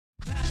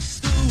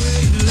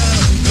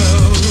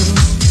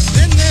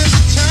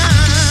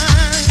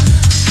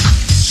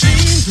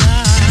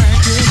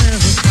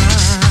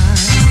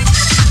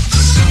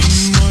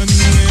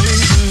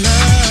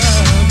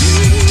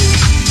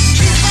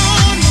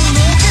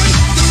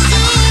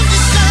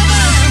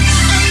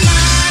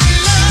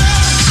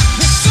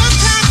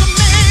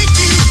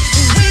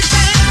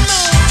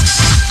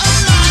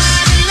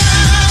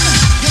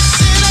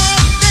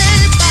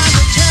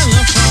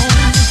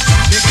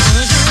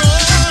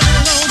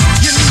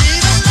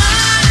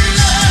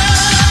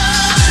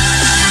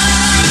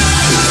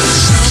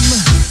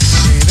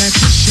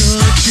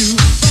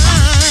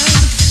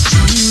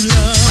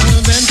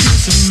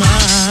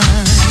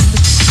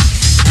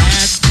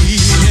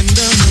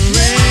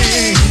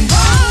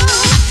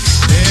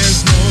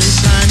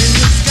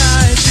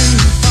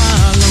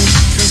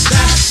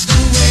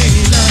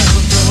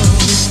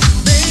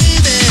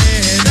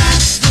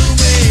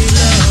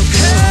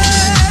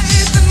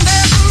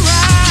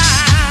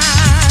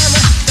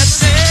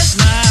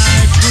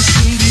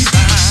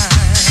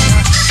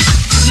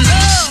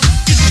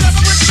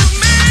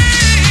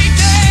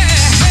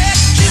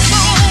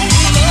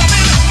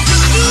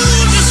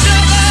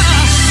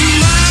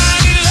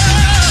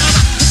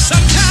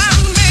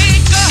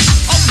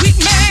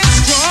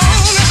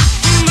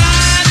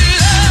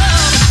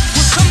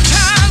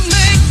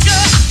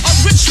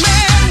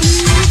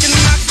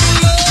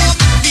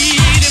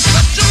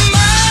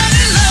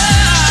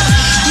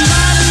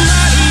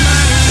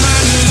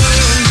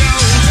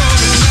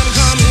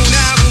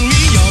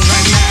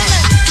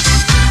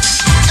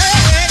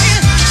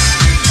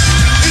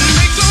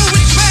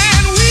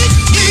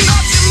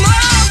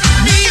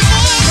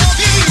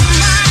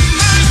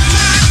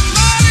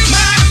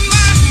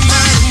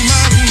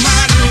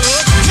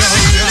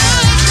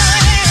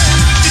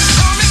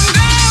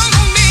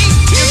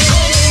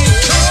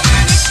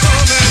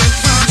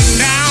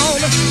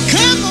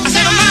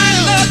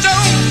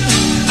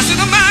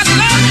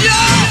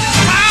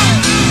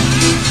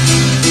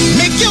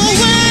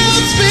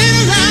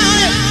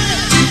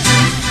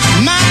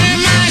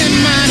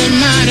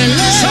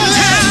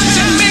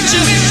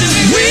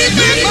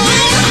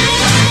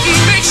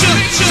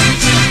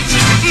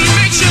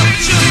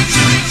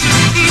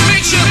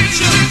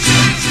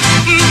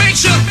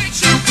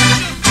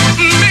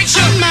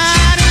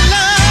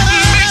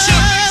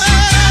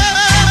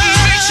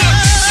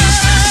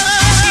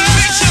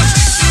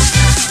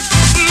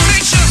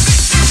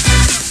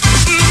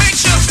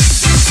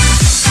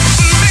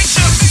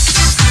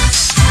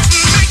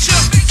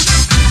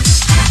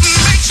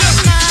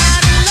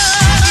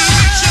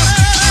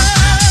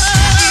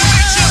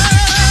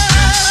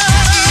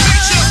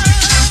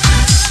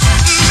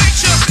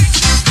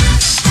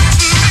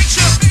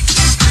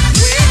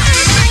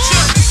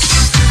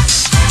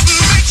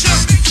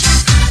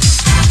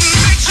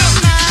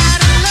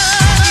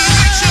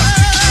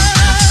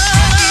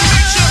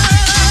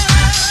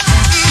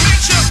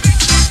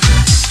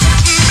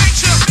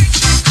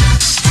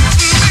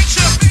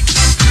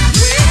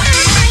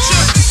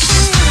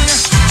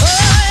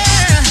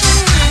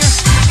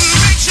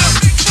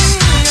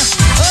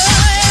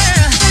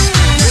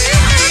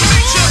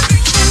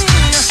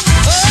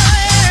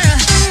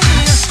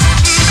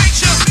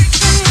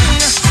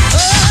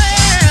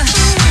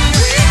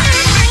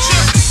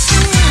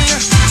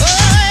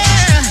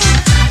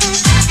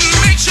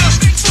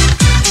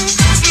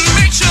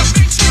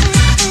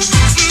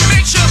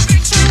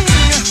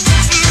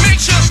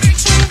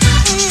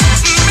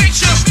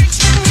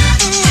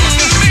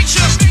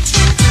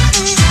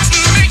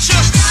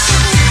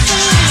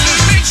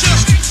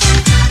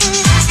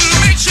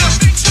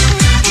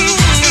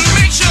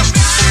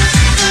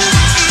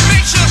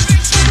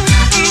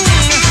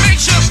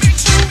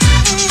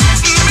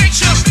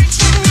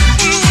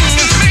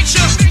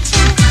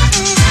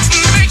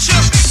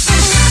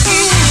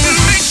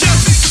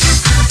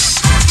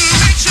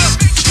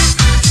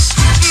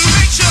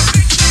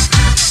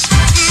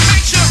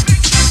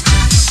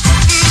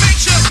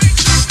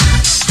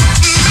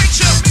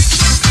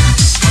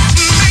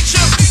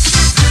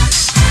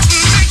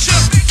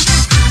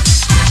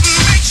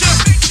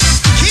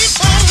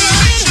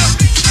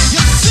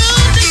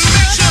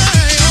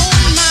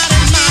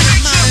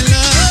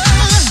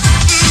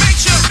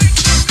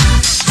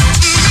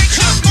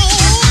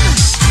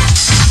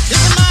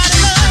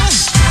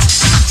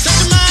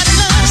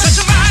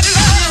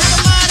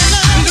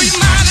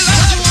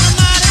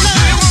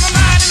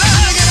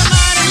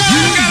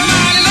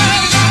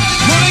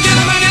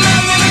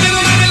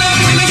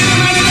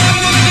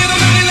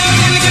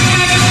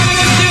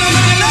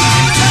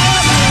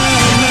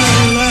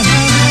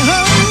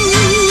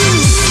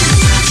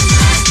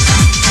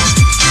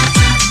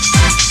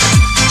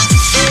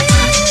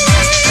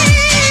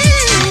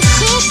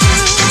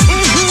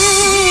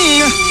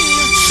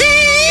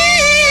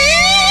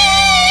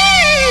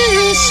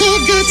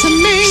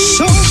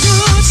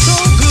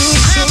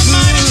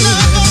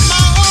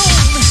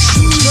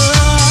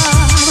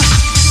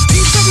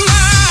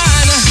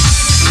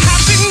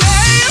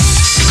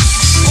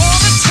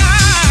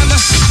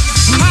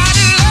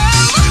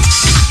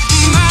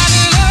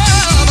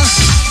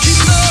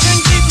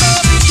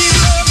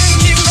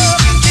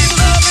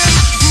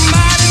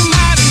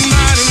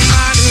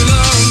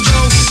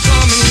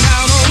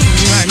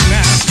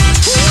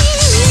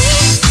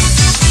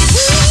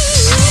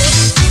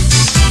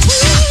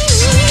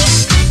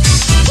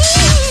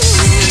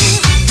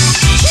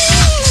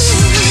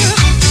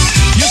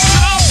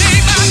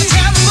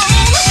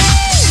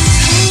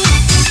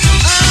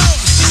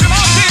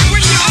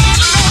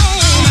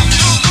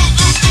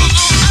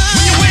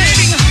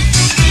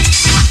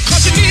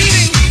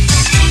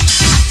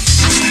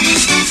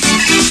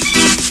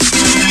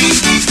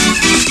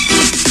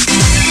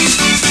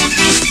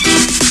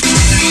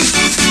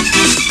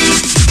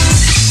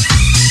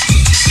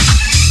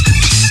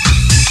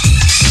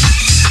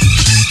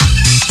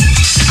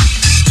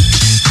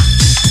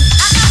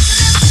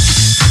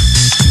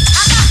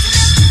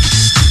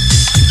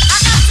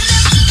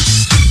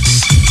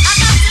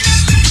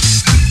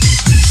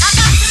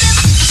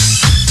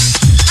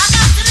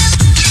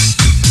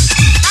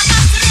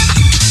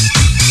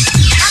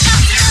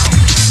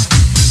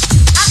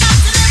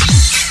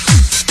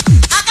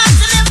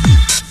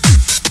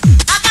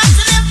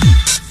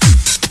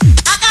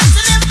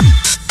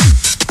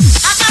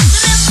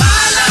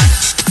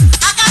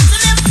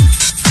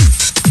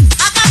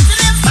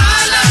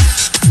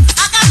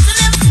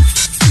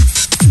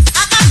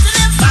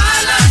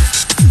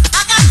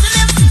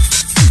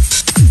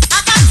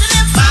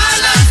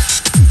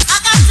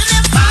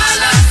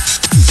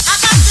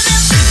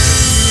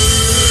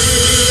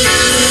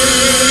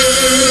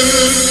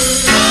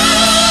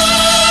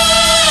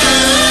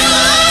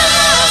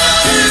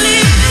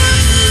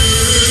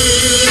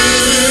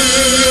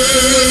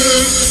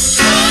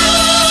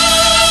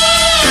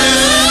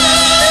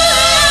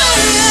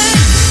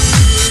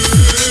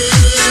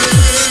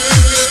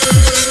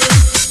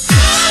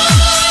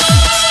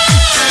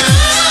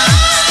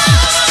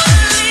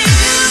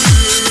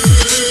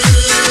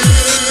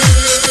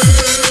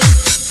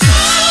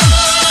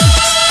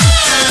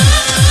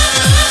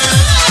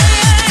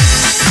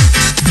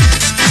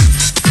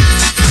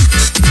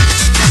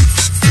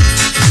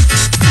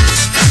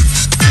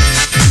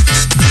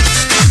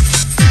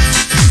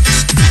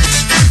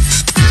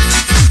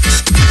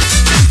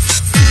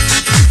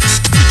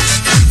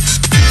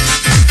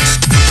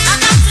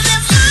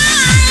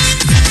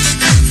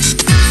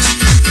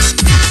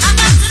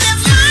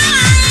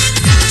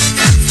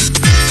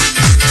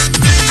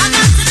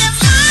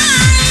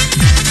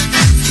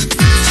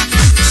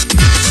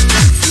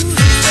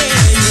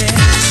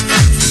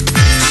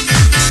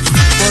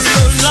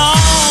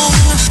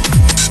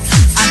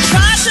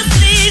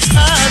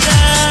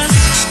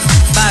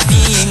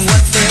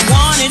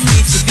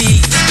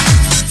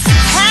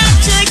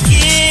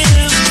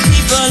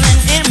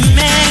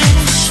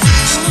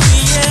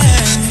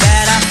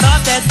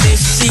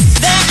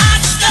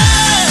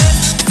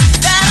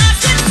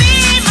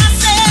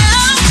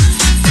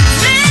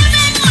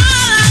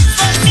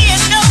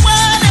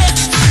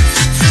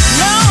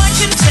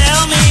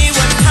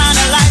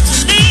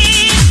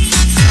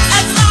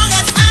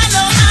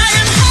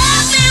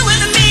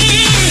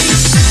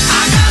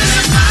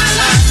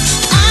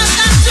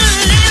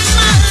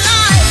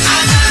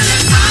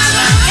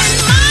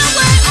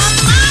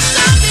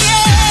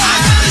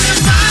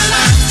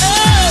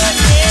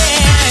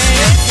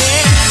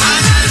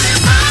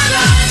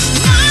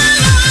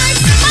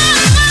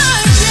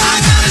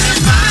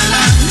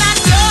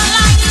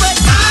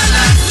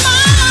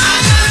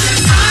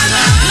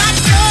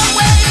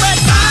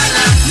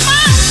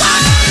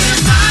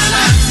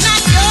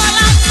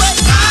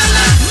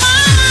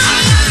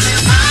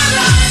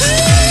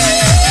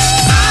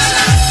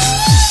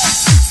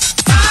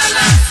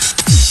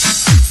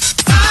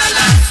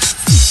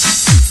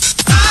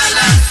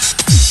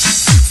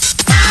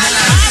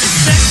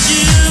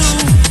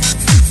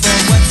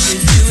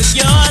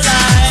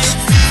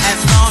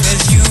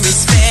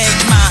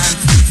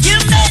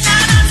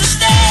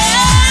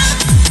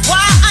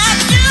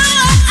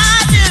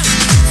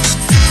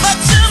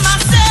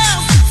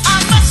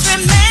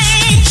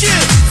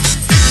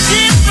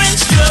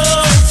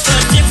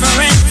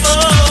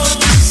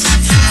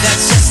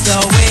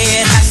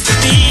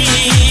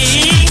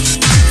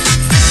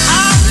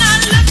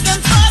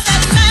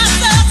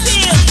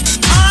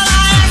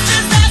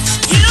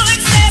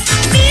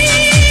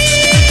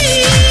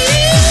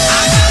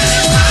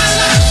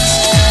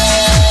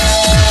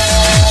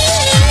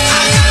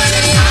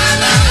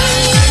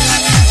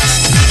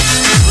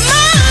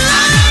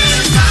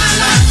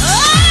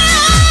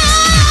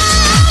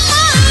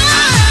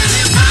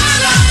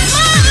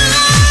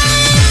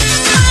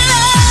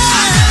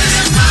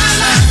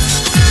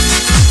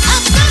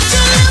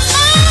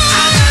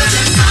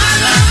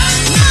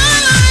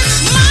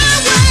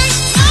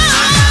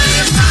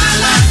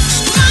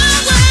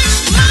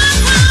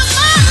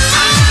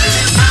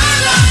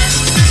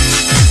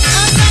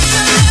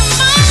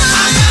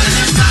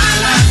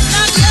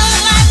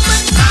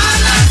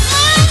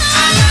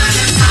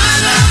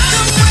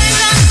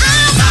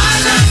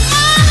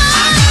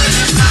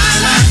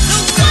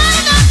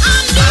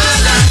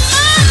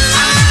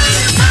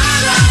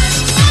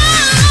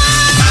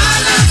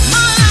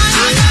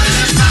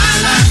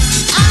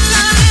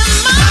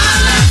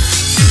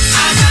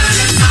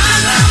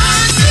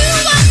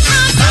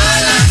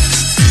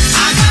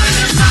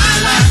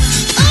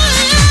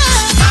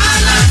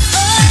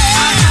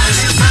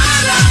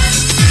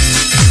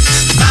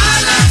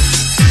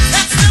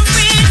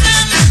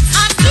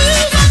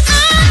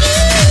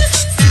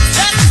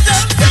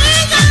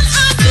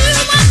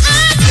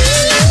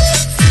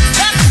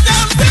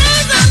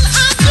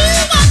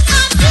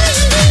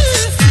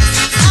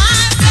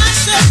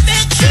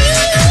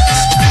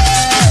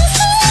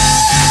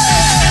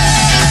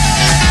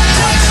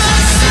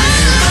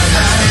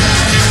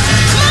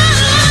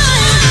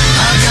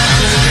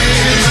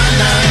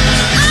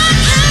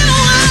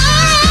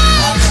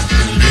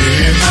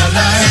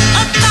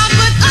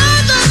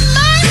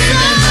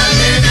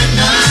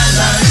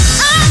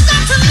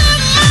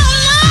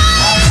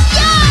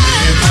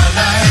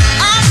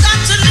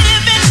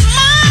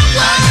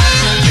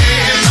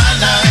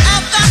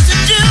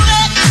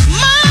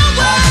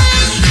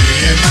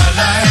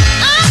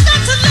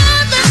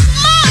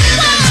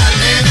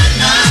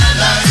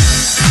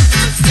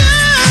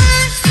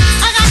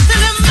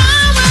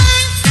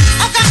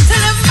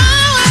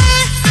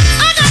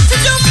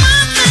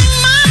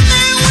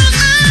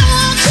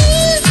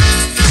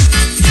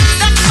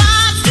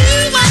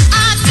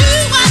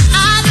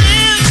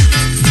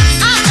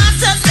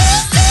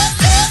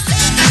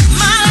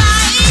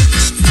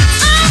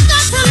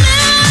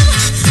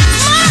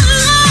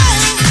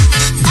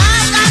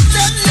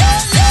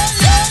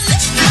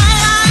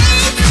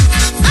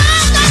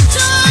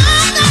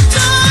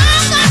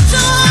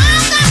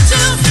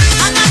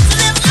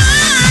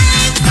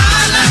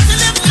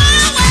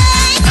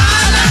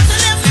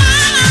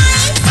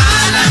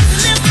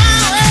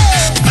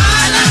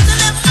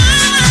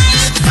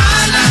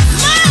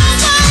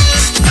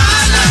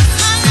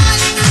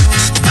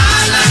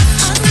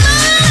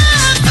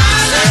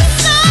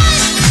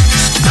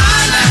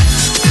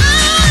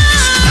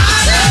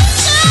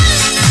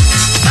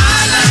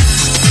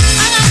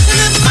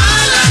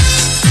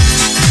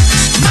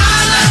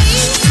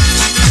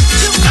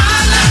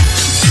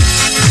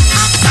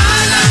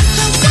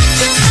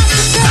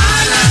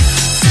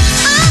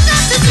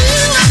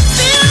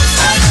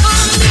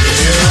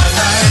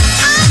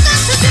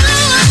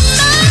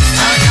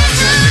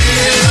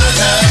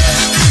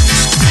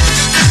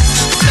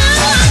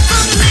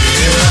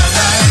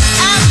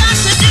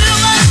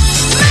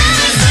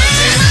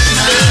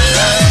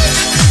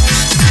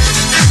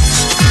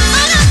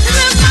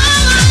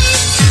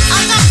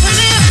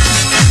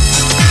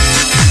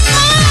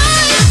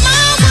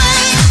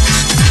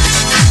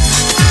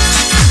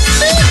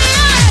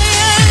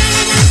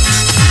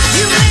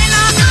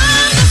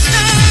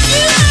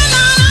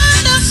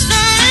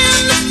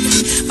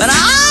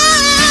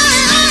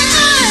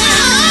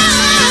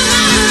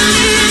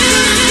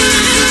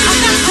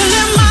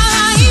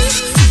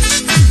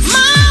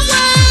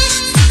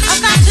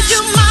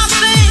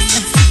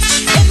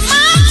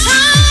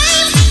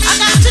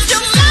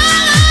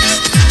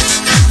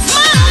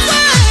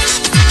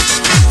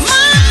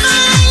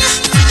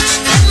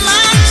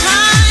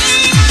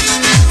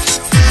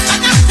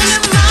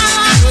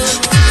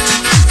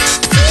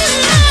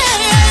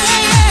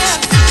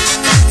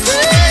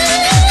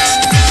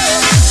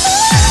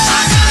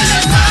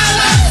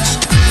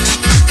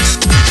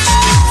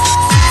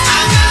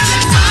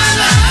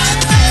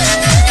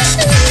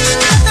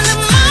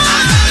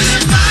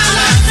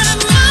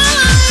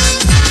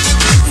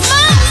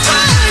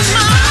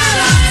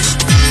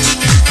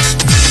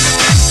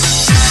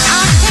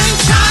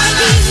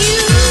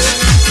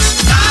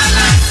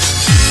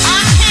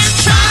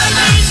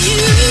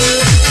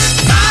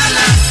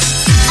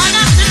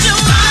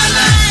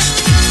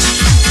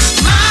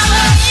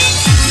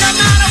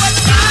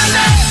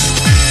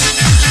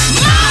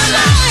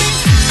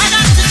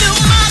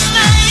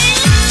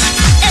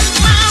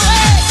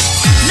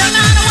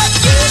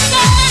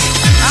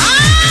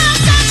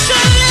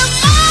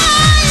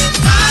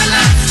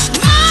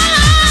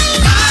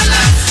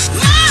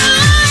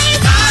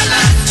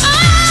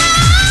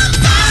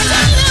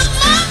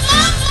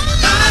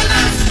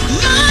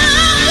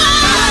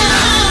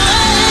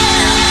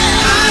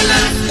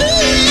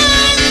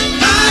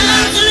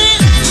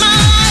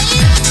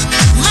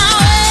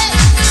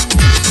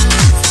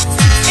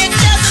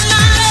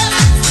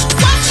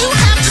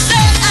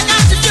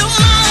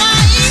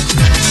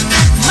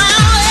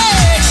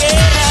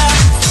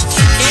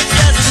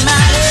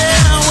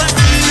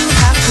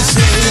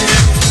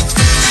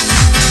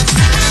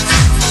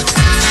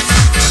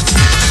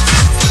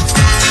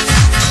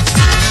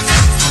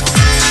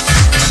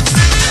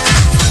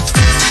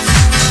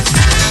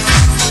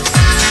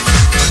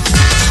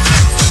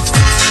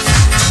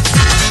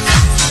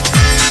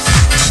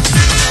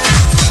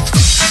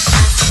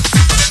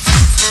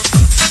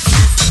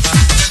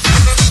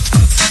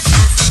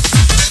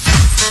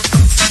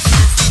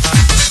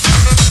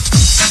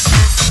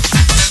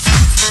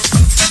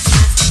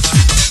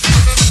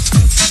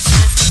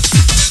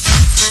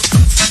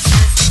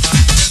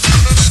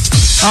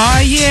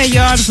Oh yeah,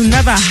 y'all, it's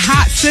another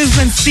hot,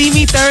 sizzling,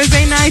 steamy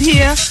Thursday night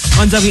here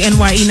on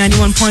WNYE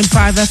 91.5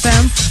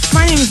 FM.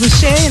 My name is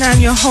Lachey and I'm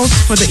your host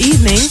for the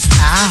evening.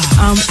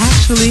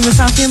 Actually,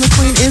 Miss Althea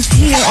McQueen is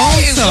here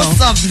also.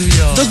 What's up, New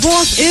York? The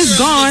boss is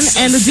gone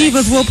and the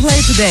divas will play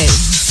today.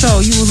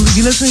 So you will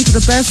be listening to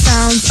the best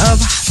sounds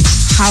of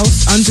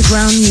house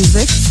underground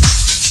music.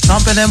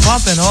 Thumping and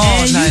bumping all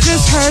night. And you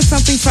just heard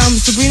something from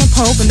Sabrina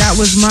Pope, and that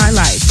was My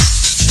Life.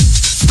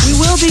 We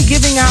will be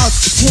giving out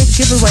tip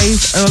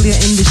giveaways earlier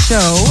in the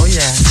show. Oh,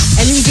 yeah.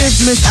 And you can give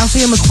Miss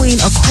Althea McQueen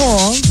a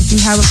call if you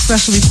have a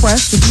special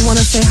request. If you want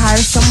to say hi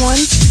to someone,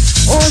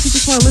 or if you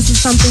just want to listen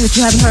to something that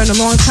you haven't heard in a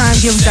long time,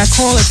 give us that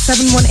call at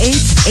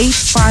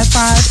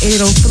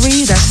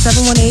 718-855-803. That's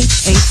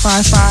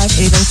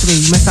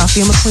 718-855-803. Miss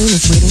Althea McQueen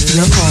is waiting for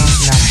your call.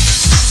 Nice.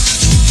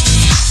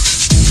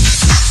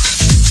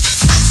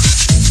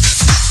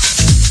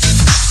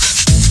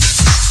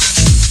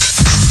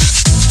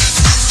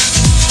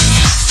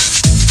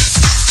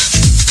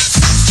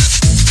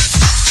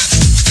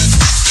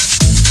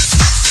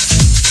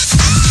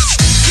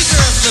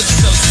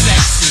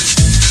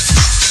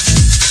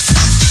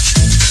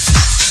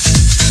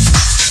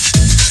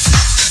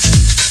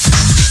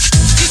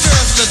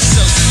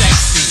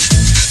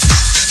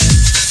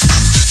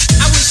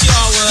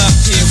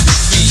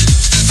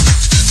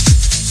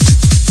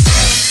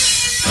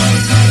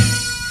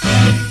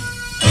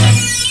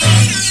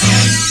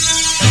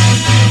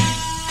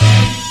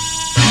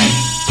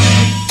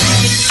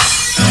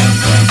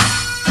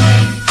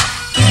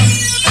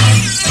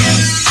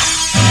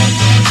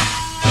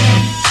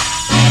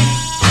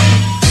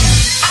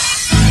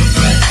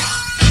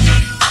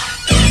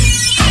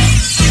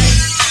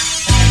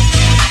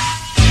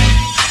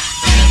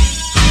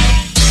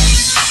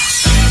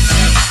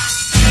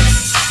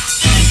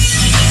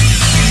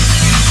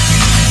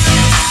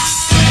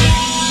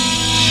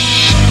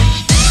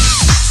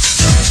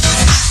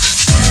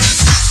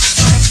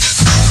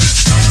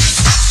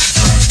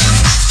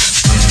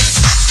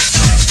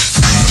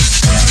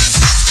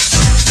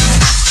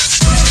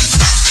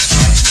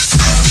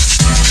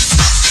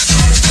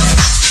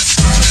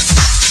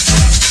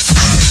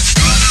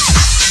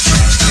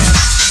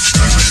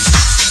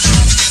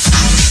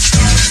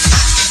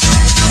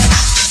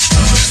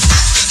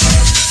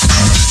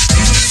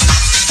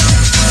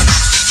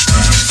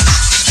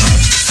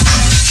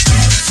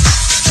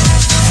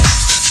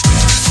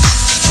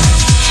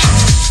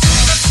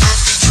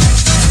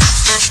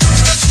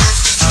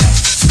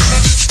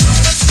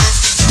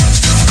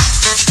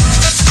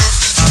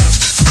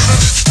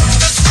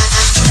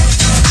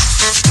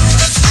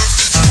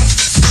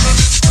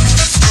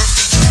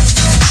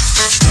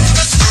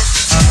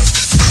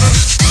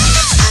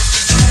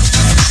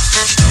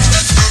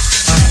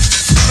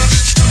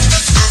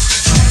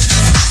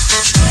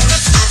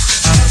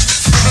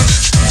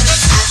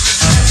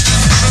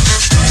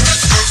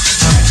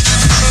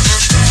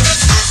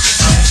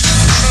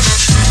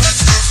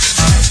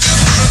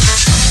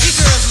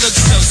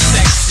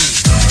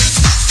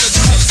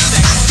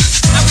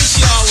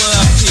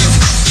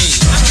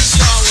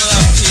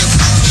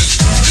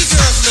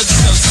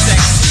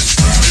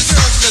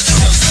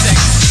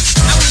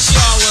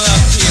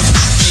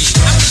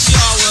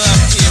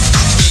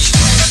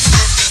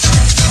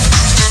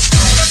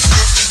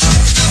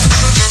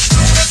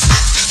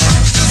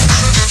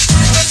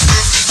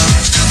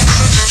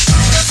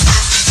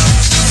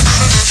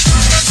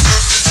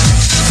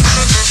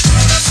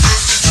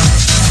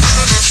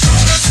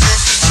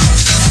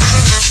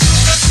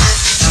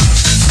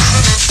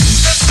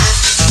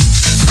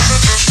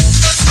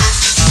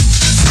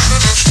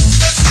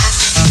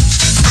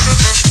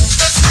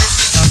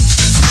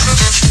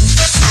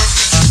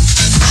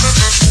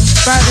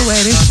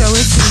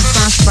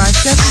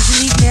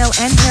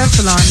 And hair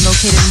salon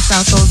located in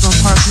South Ozone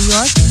Park, New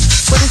York,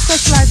 where they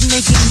specialize in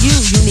making you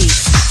unique.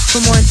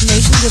 For more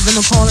information, give them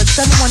a call at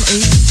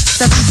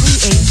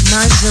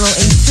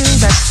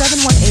 718-738-9082. That's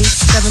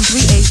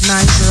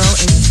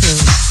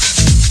 718-738-9082.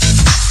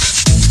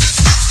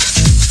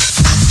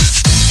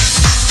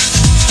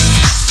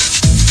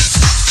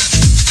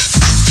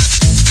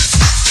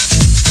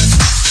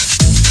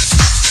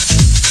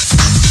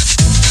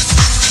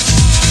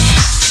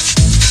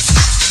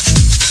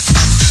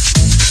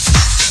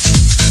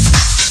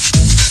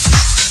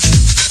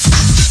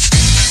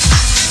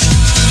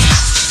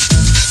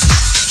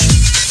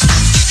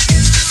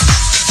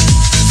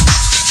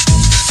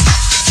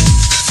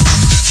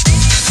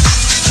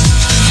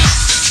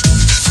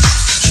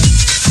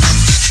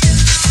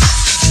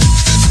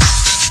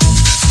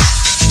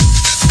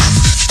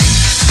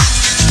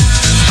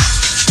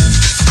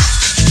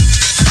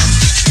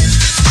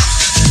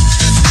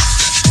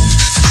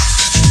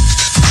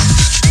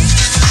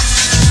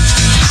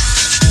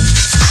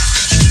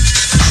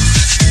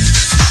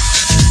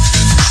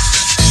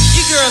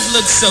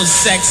 Look so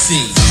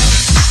sexy.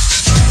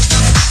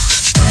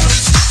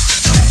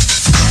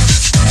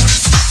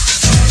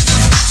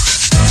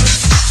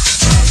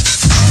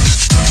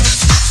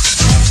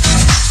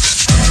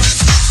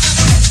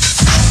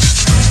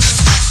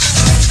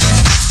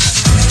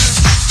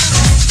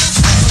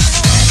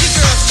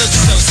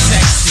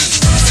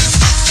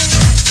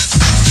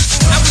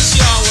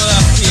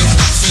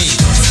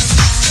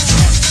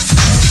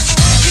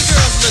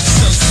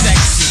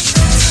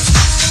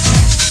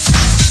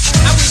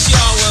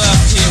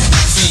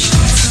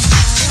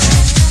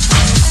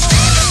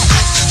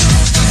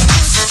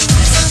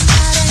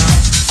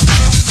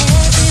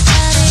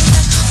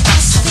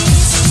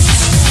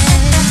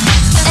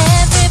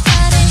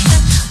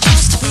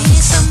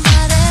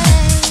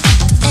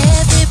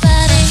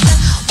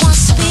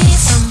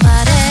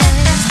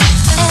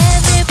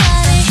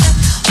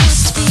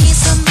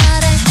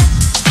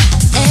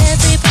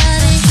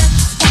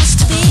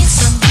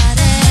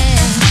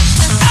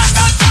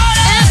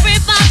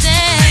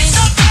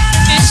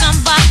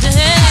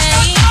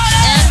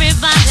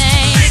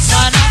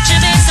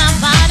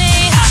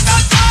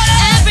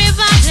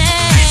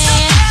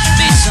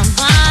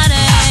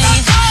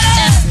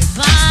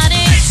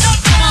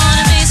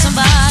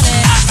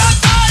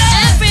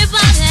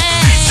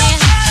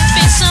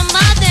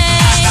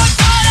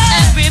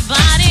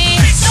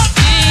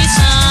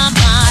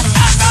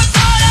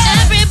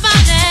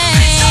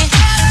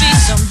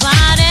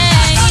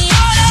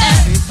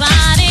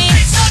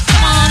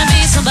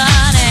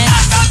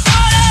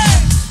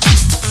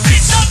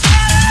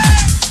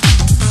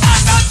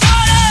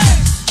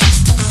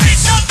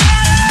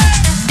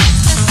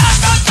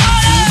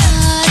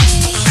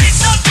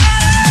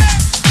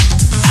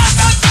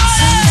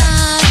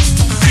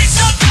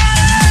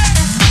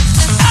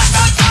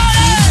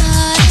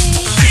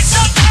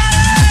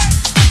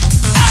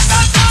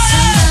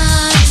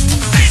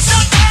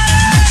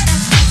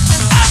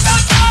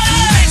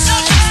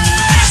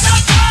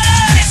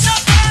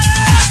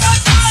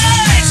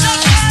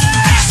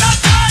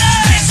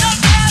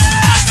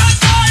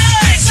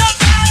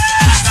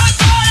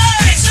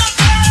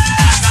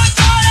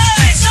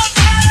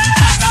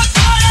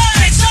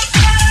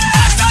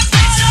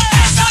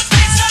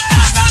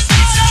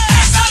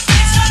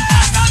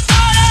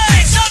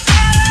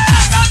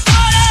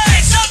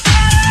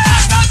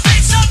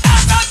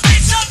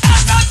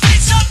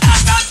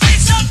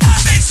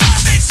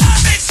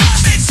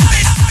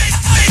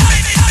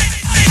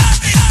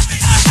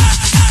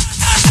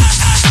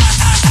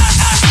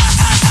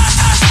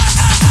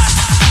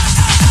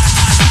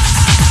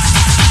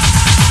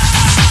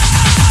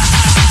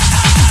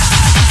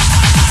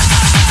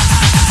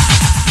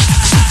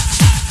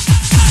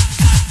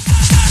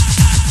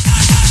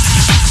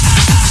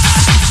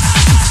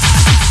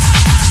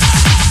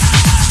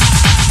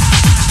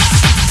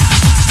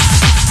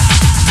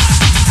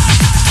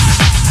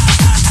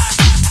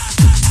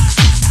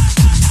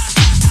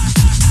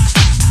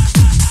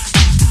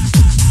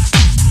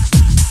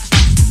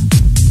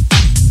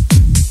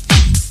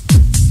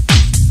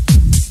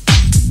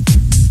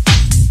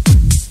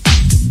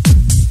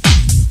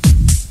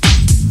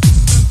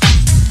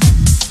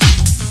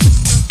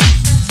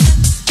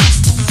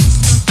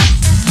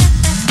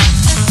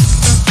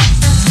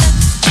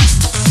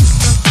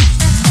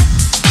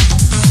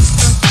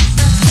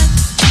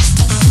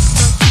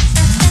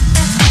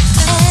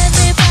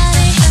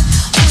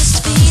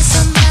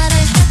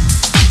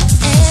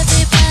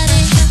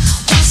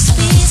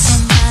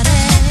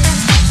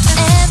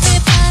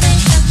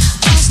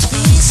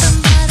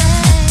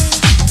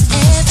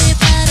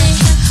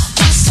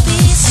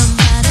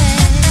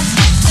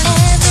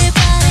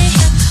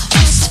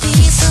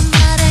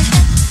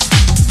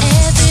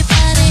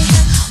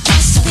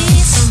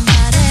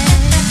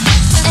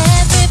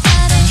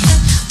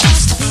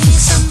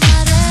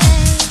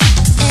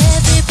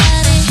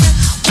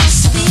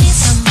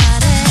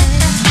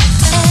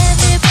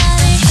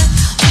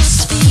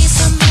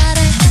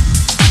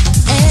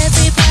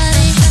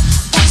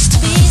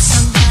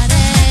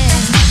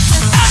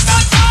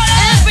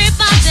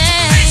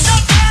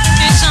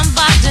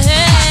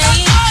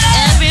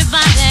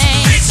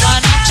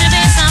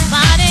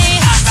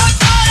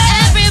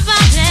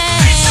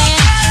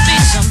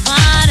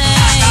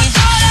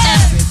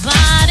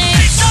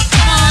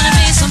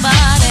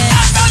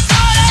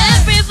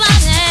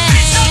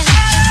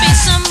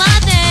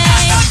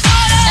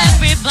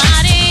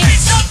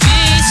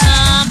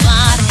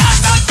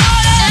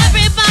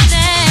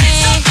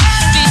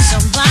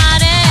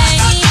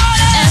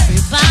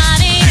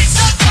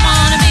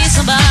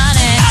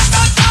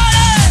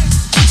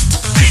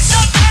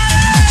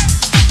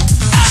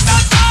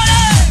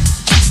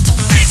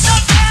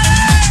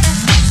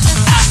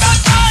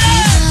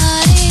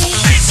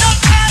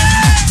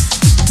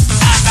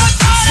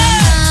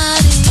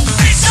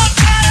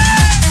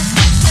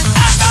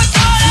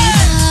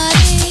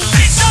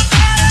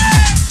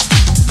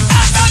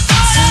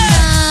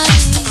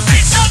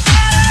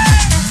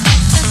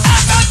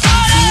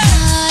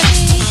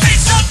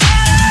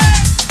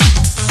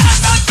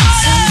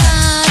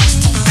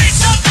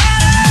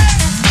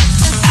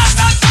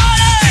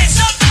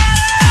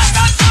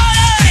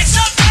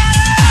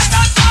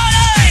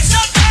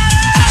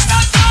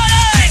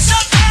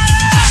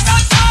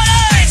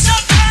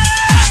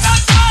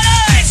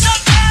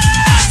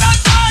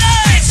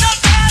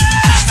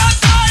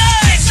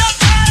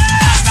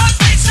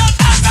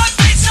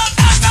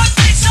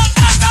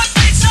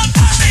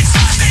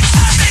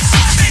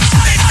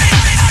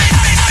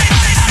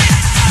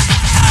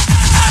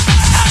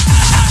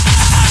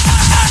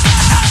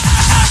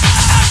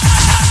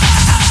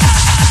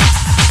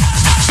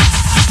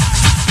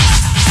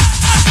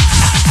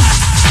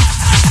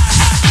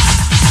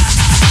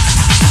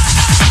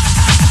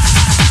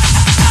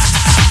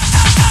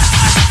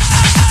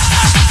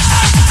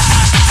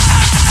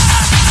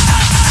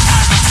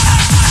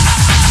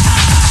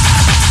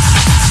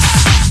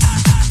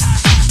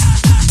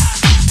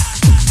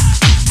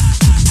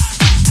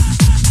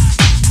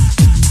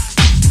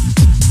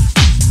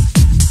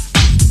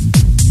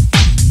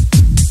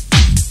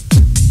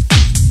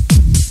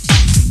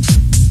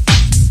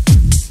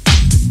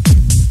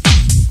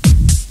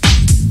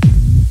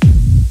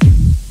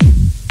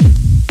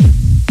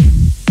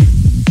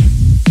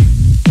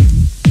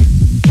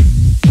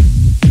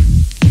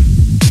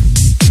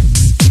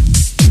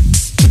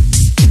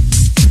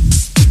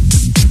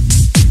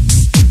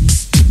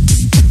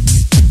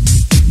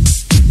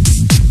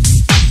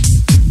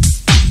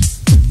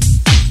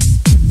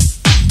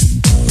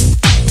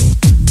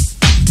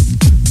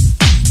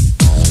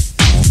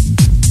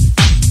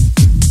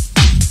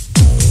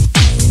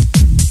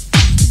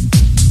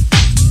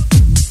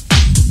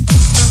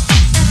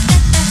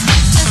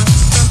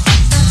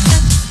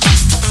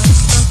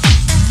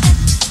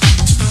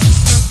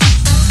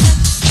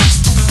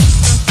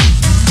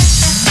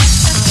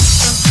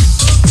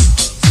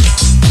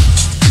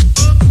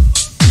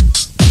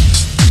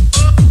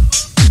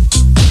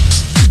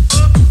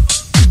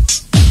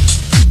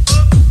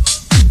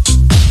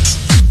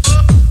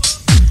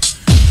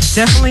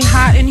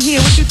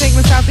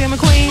 there,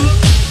 McQueen?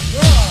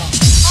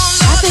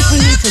 I think we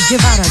need to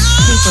give out a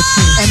tape or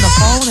two. And the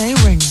phone ain't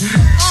ringing.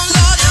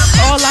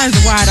 All lines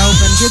are wide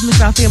open. Give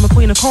Miss Althea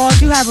McQueen a call. If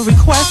you have a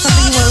request,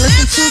 something you want to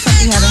listen to,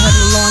 something you haven't heard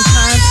in a long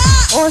time,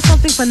 or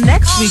something for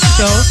next week's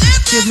show,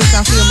 give Miss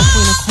Althea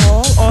McQueen a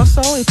call.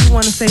 Also, if you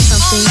want to say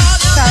something,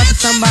 shout out to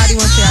somebody,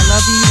 want to say I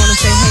love you, you want to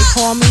say, hey,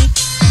 call me,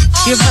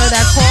 give her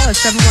that call at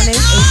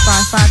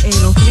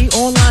 718-855-8803.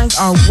 All lines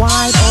are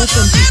wide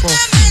open, people.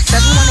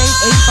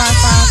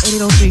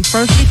 718-855-8803.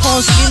 First three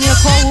calls, give me a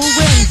call, we'll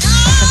win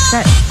a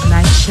cassette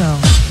night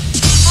show.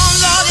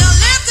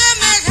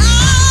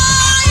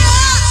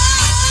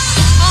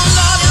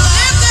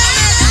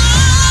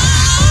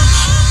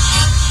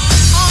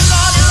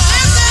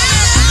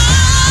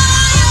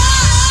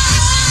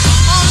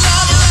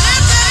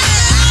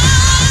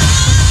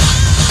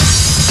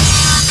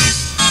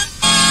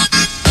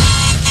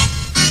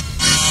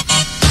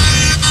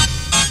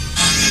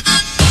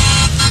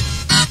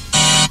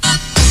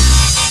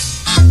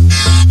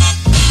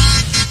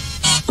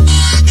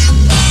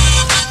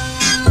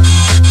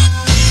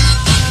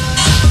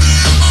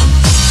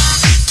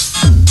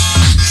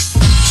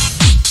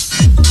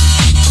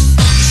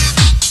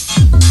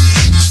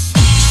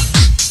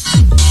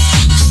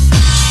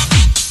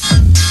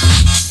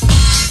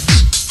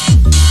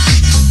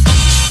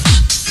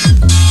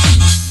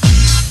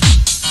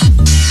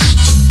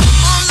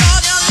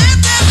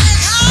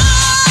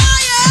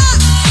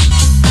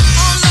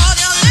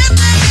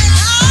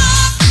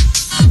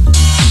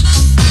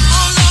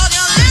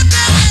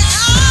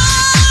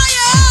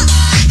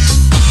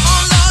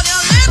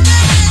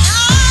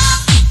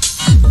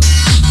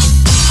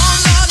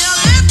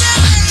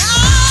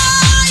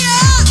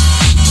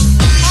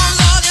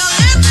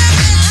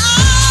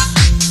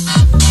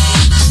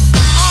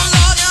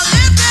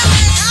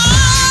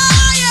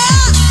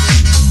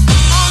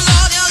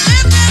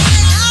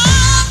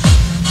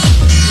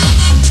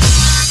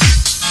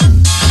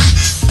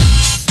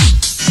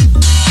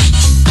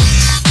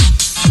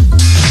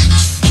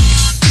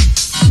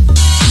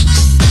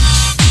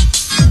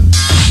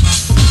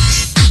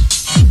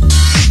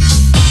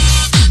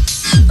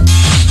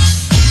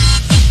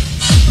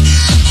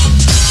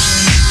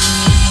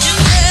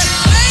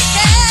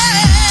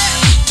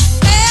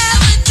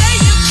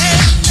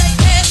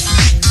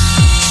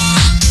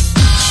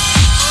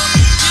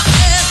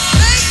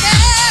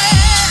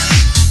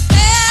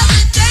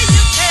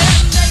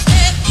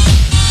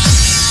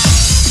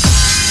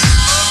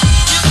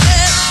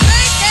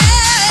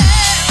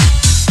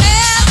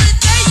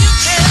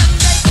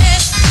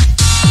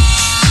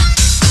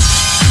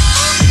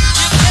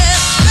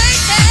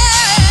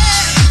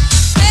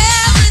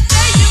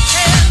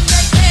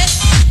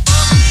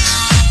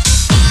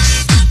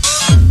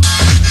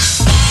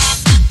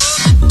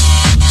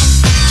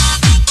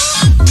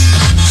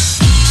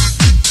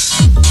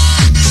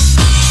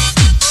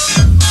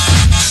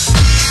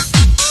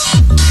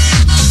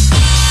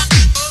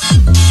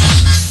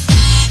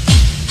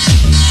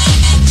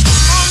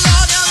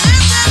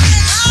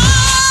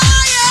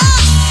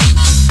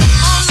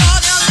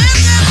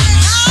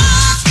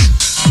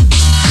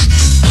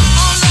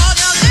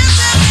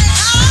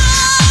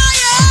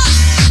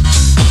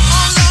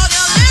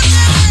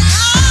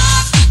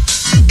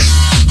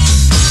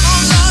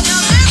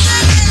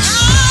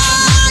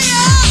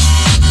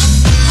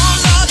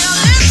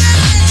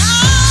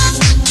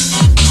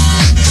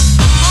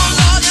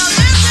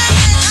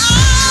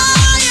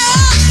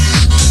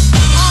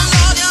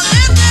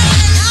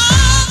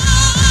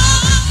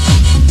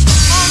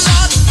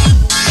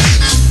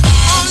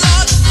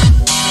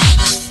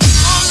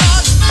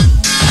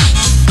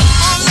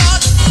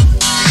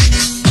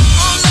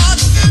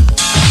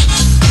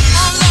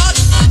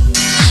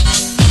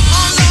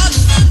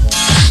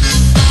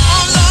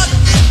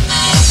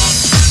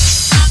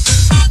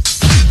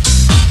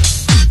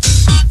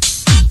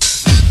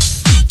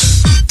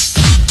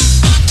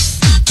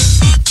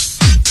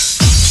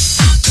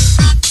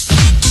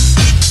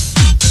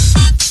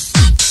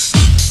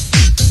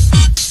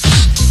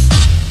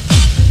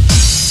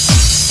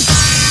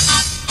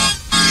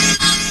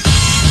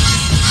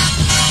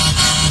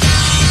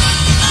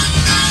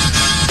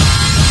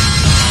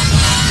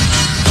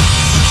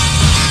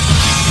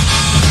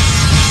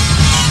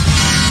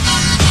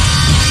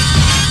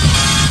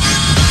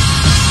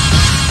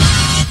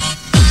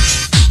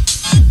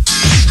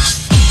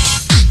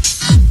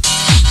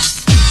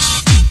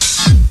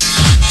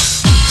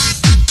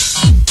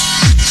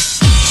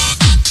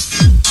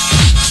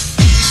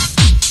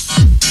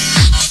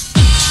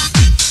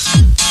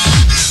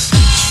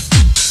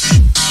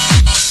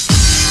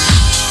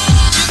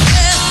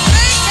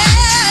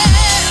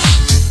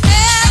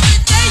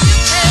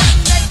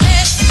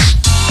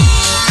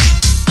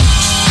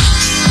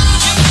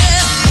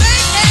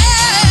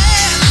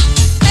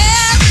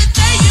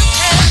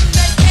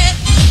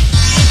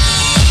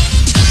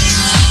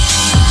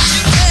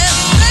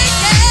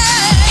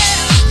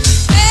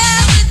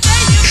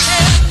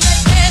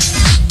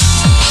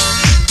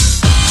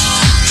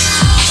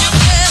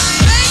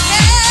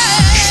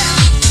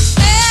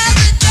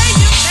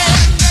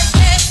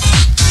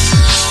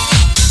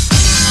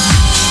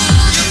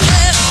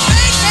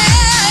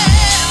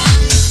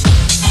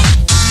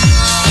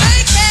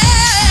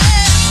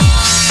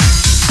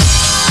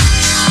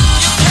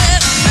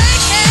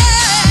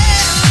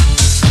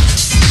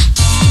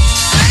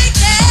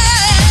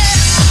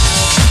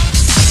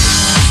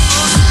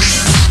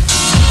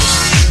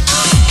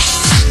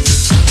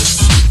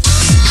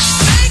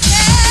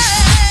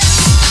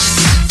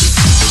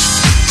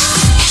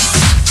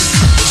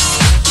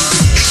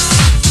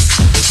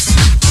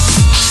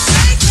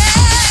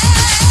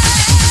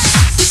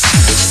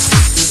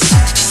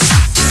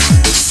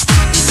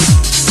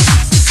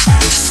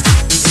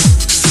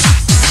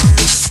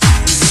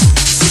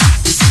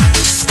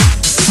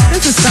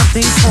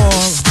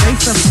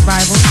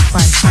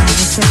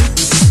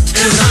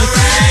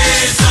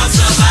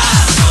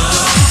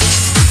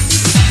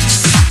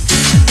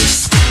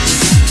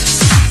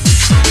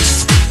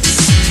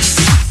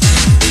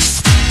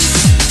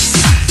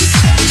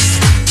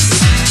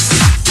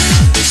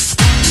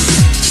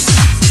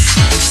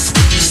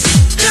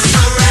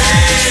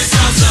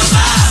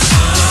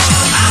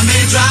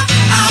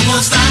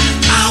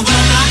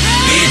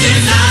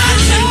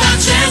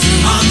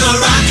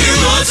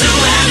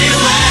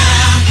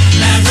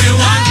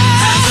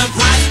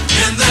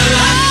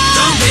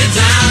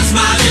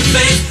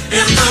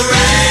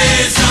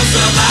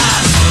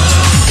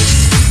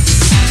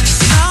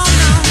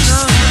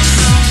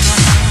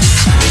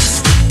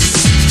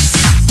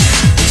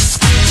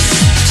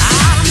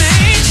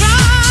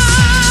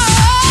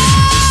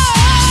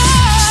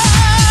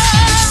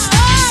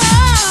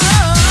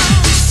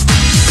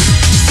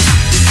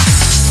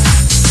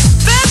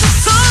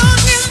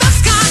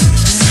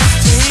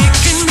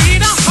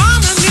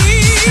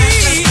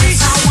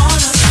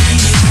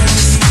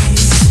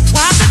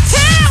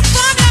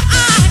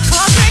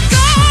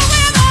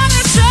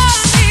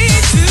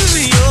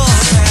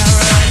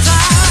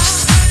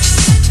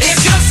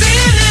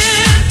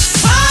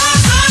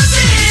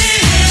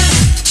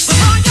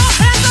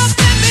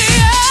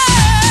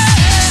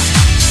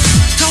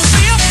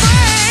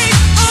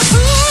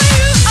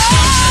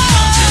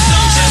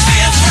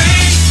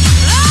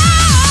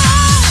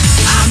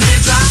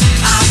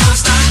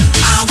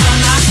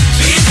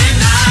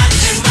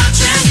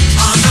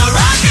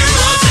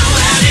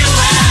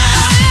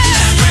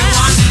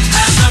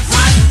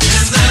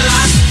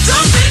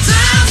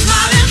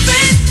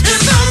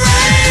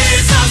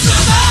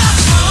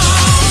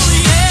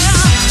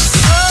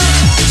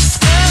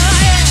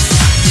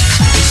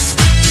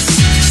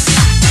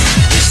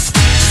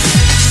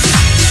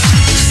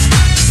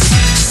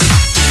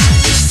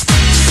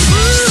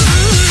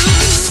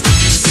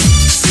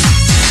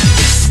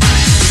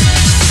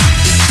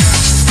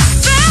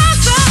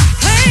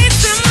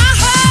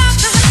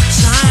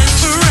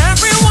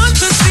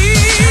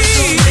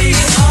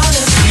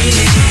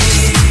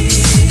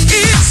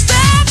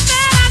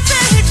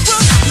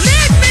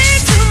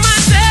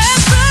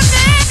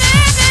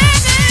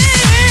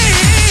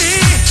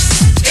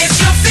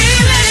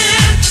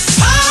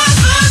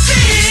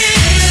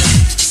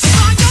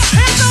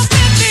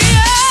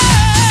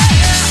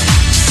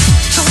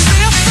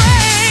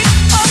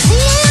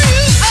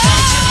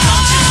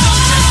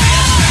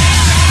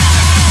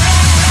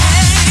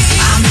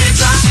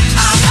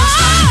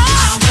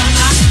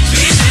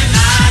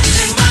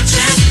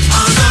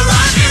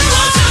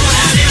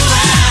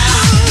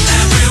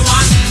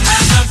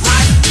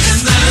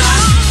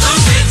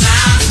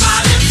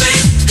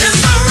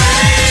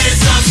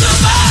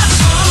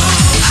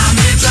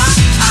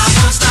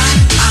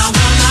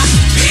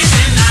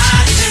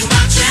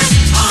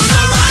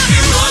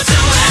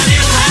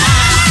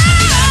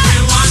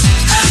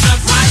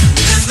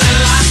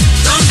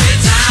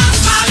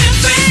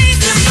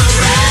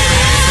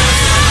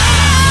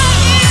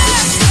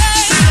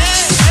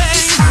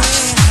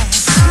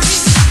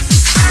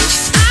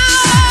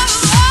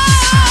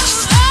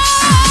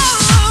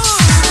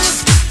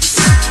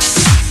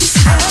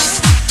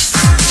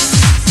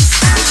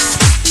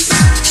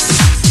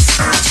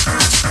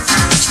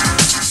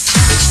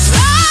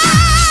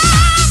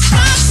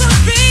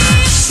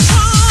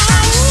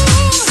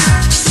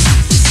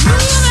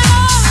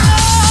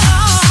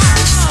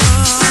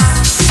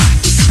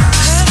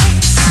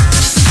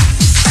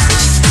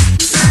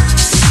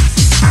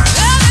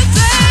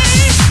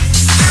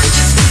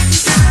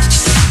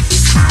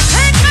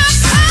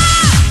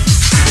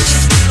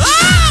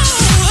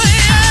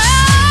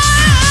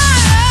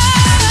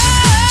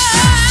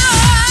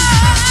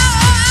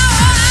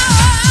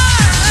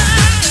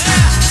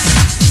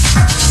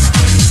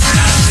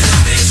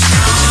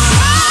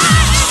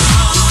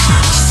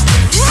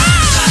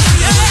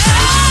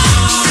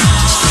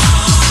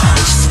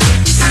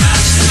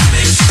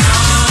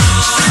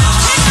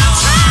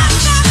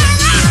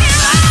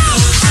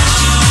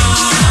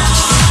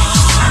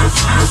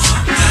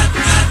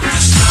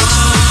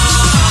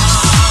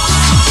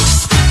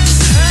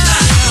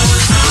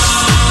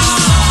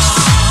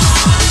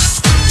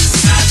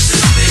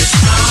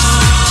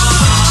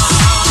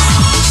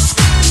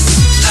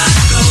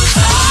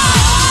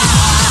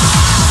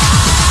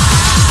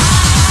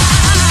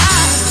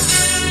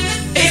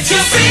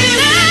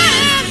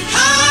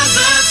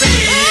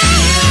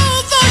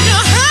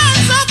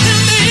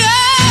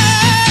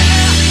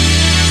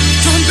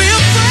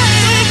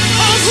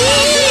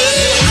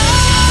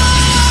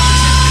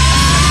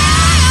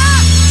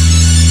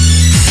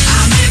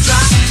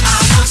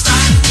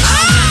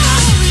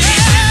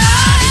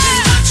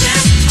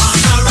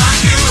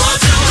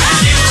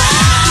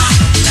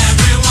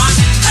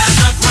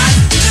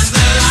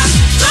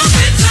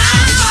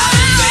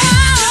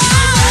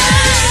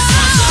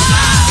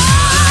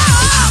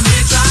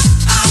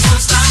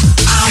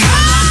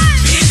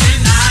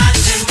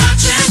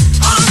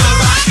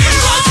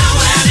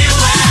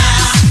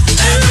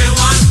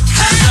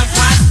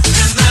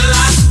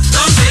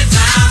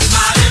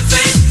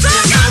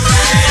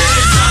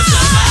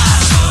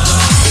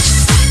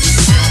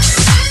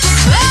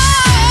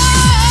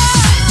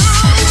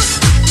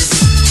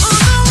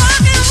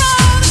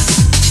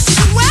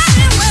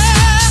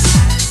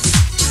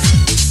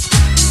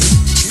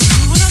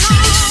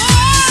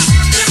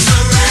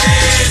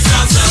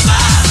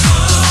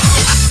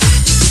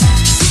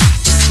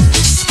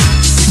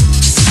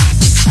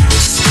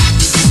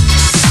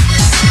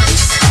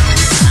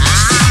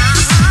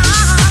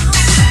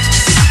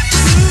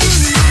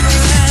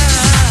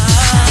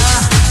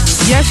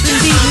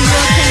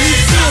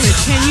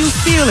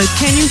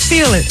 Can you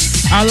feel it?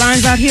 Our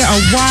lines out here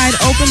are wide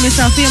open. Miss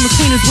Althea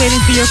McQueen is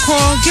waiting for your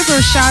call. Give her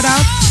a shout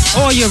out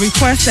or your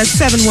request at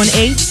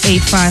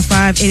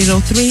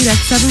 718-855-8803.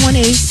 That's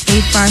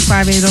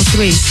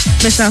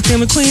 718-855-8803. Miss Althea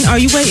McQueen, are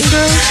you waiting,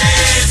 girl?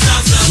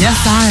 Yes,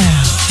 I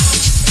am.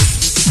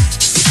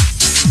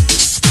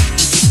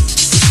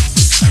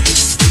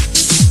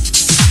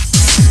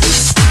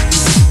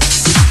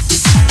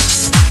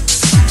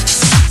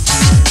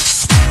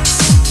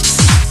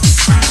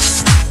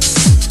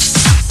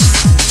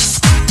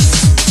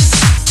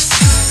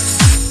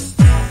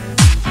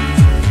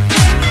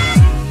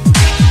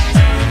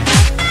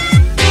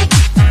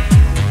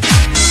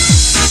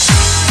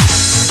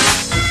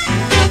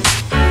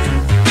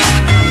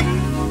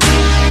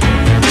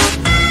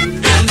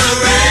 In the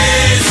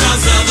rain.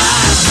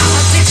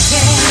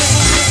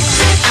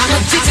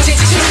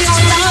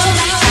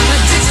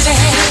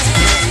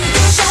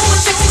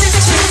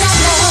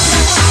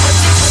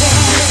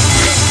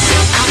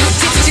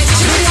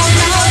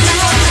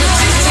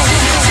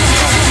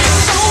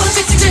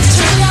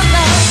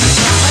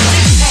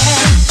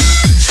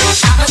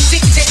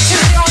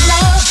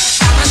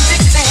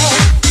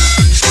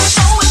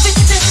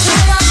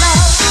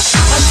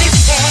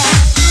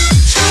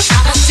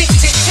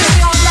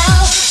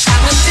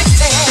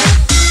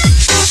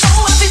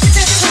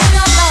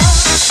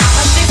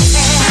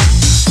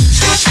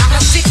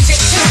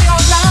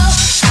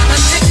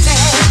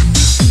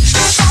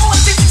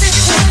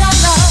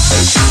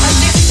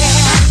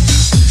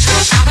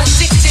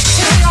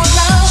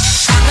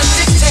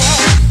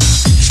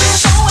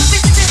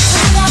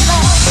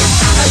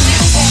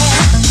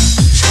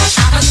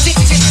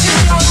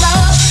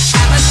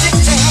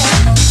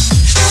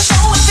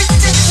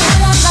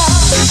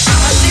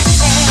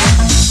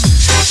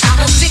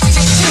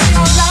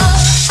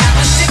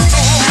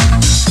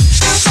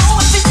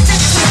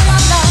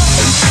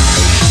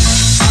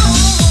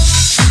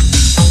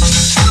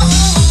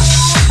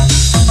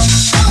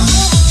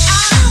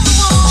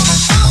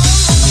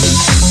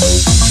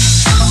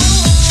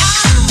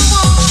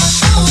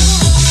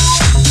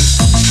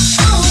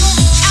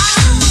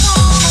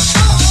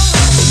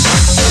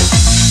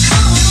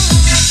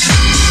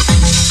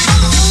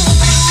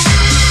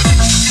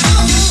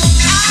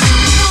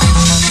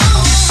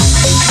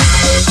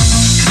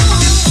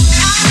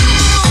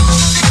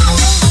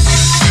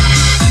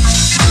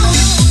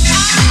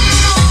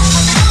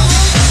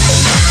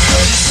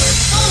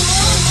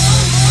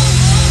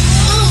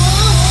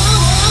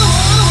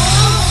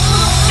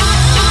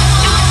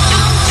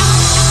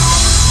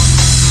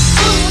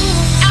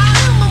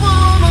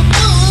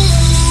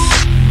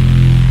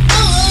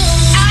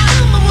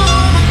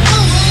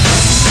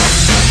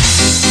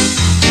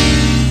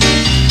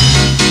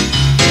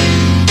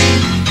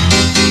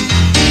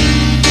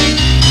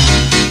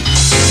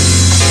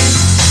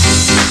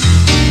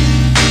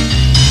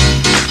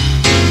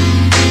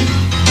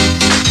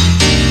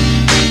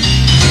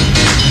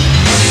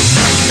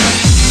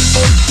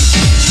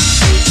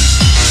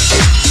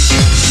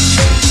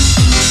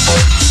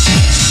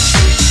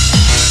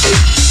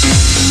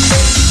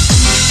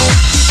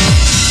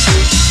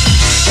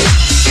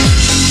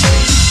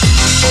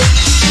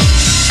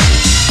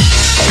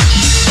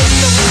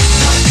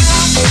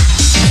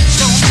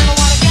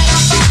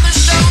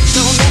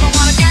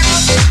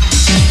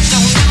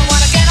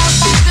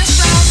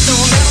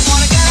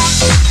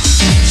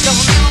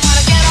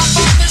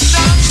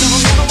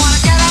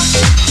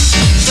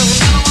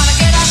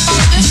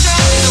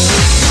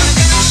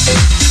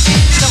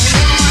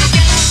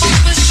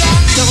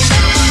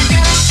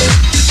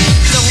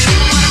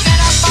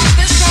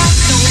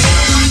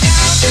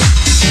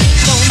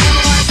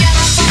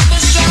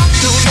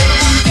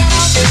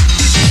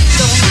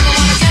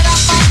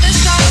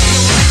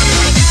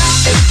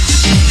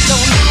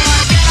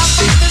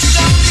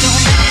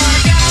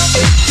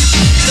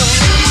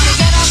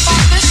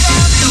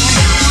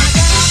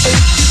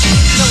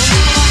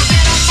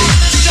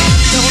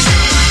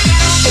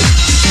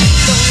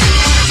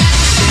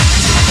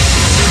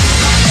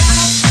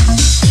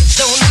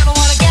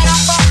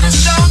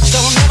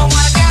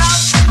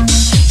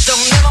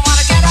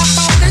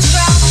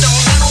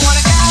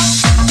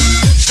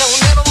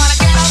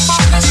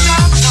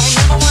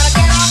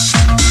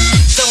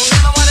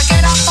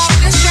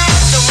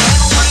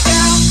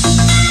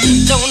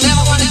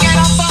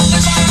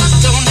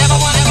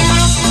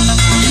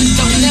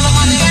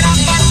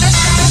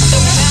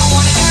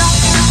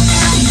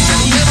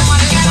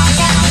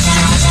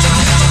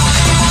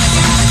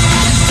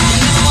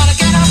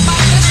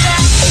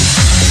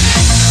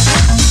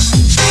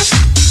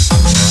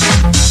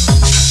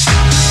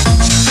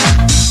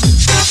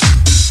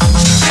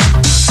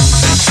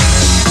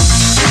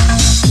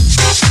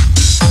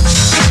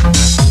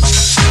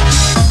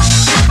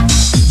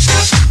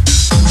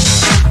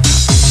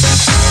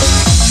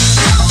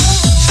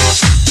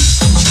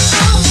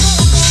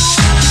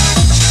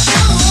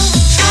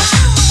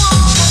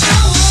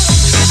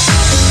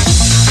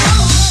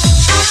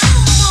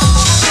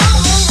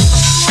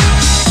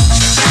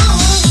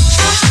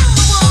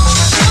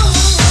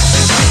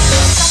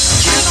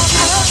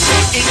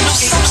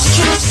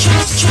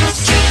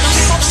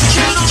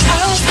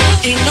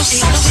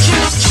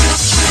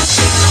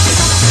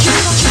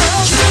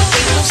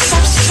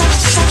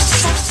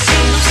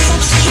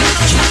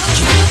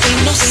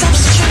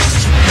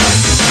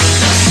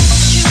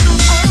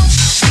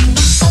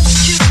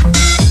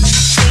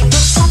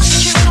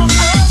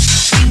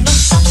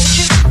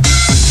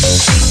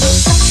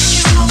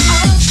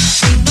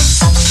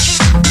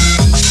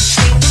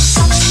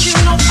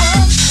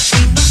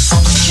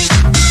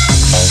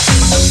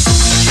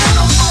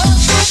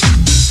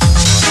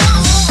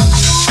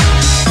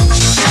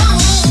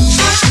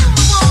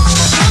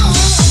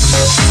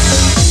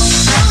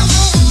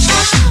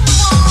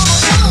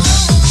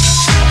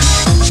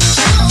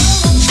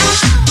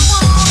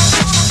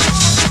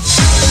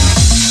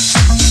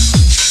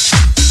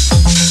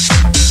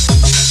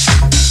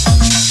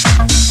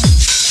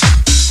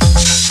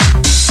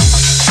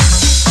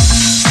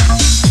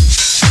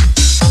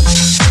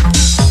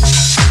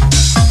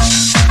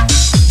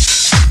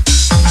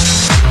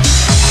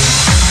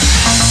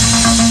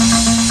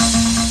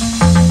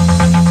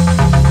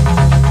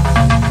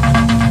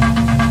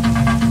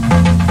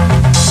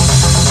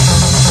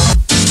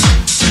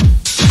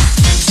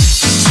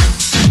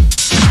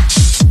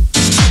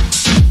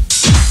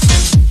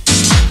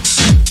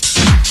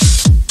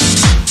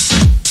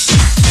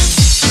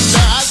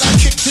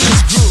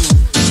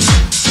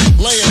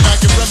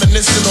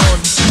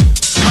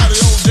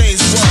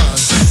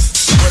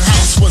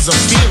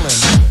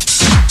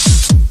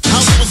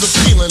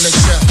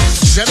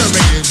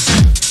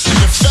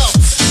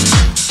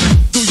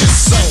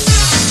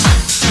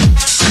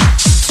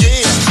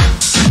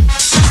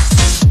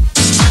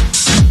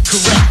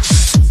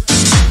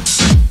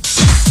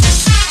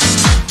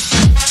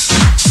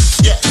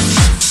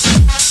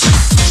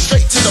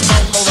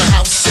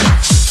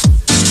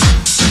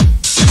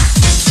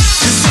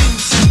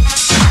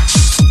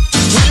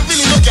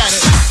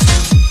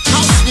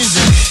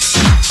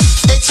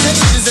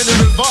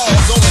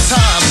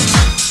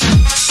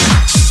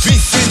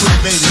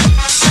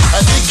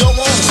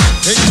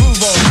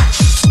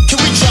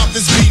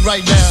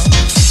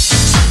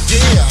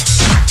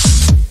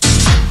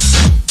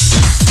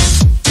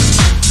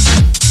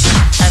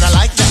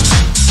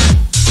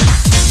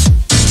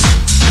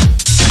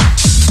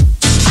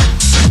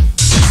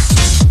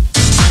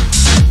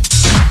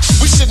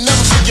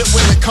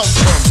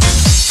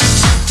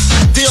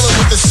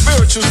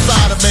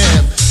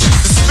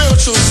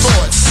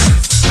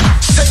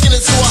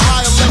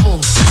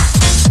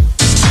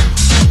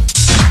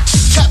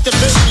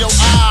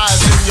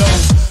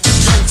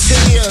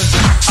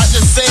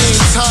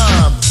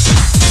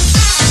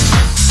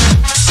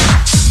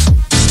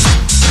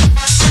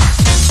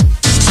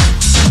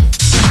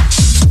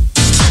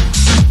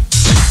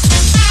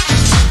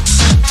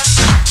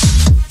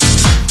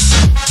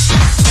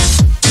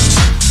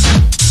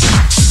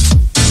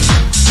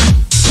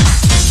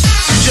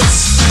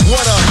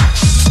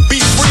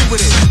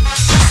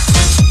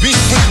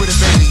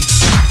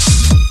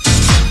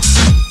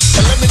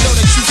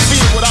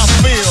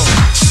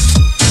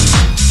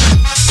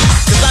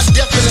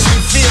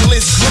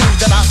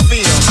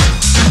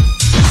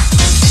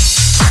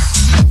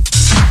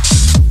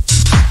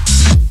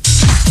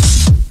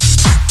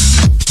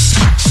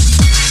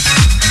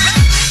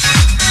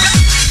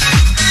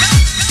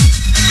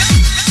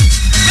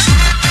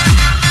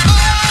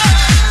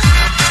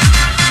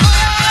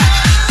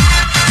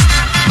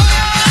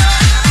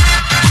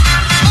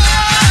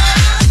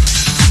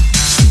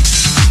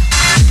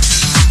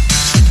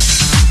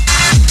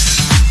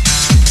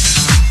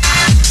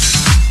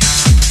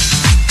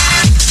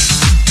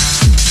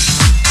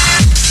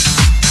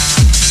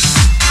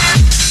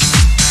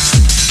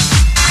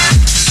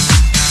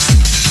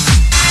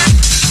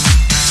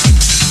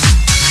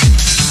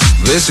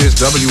 This is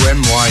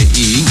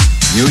WNYE,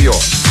 New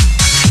York.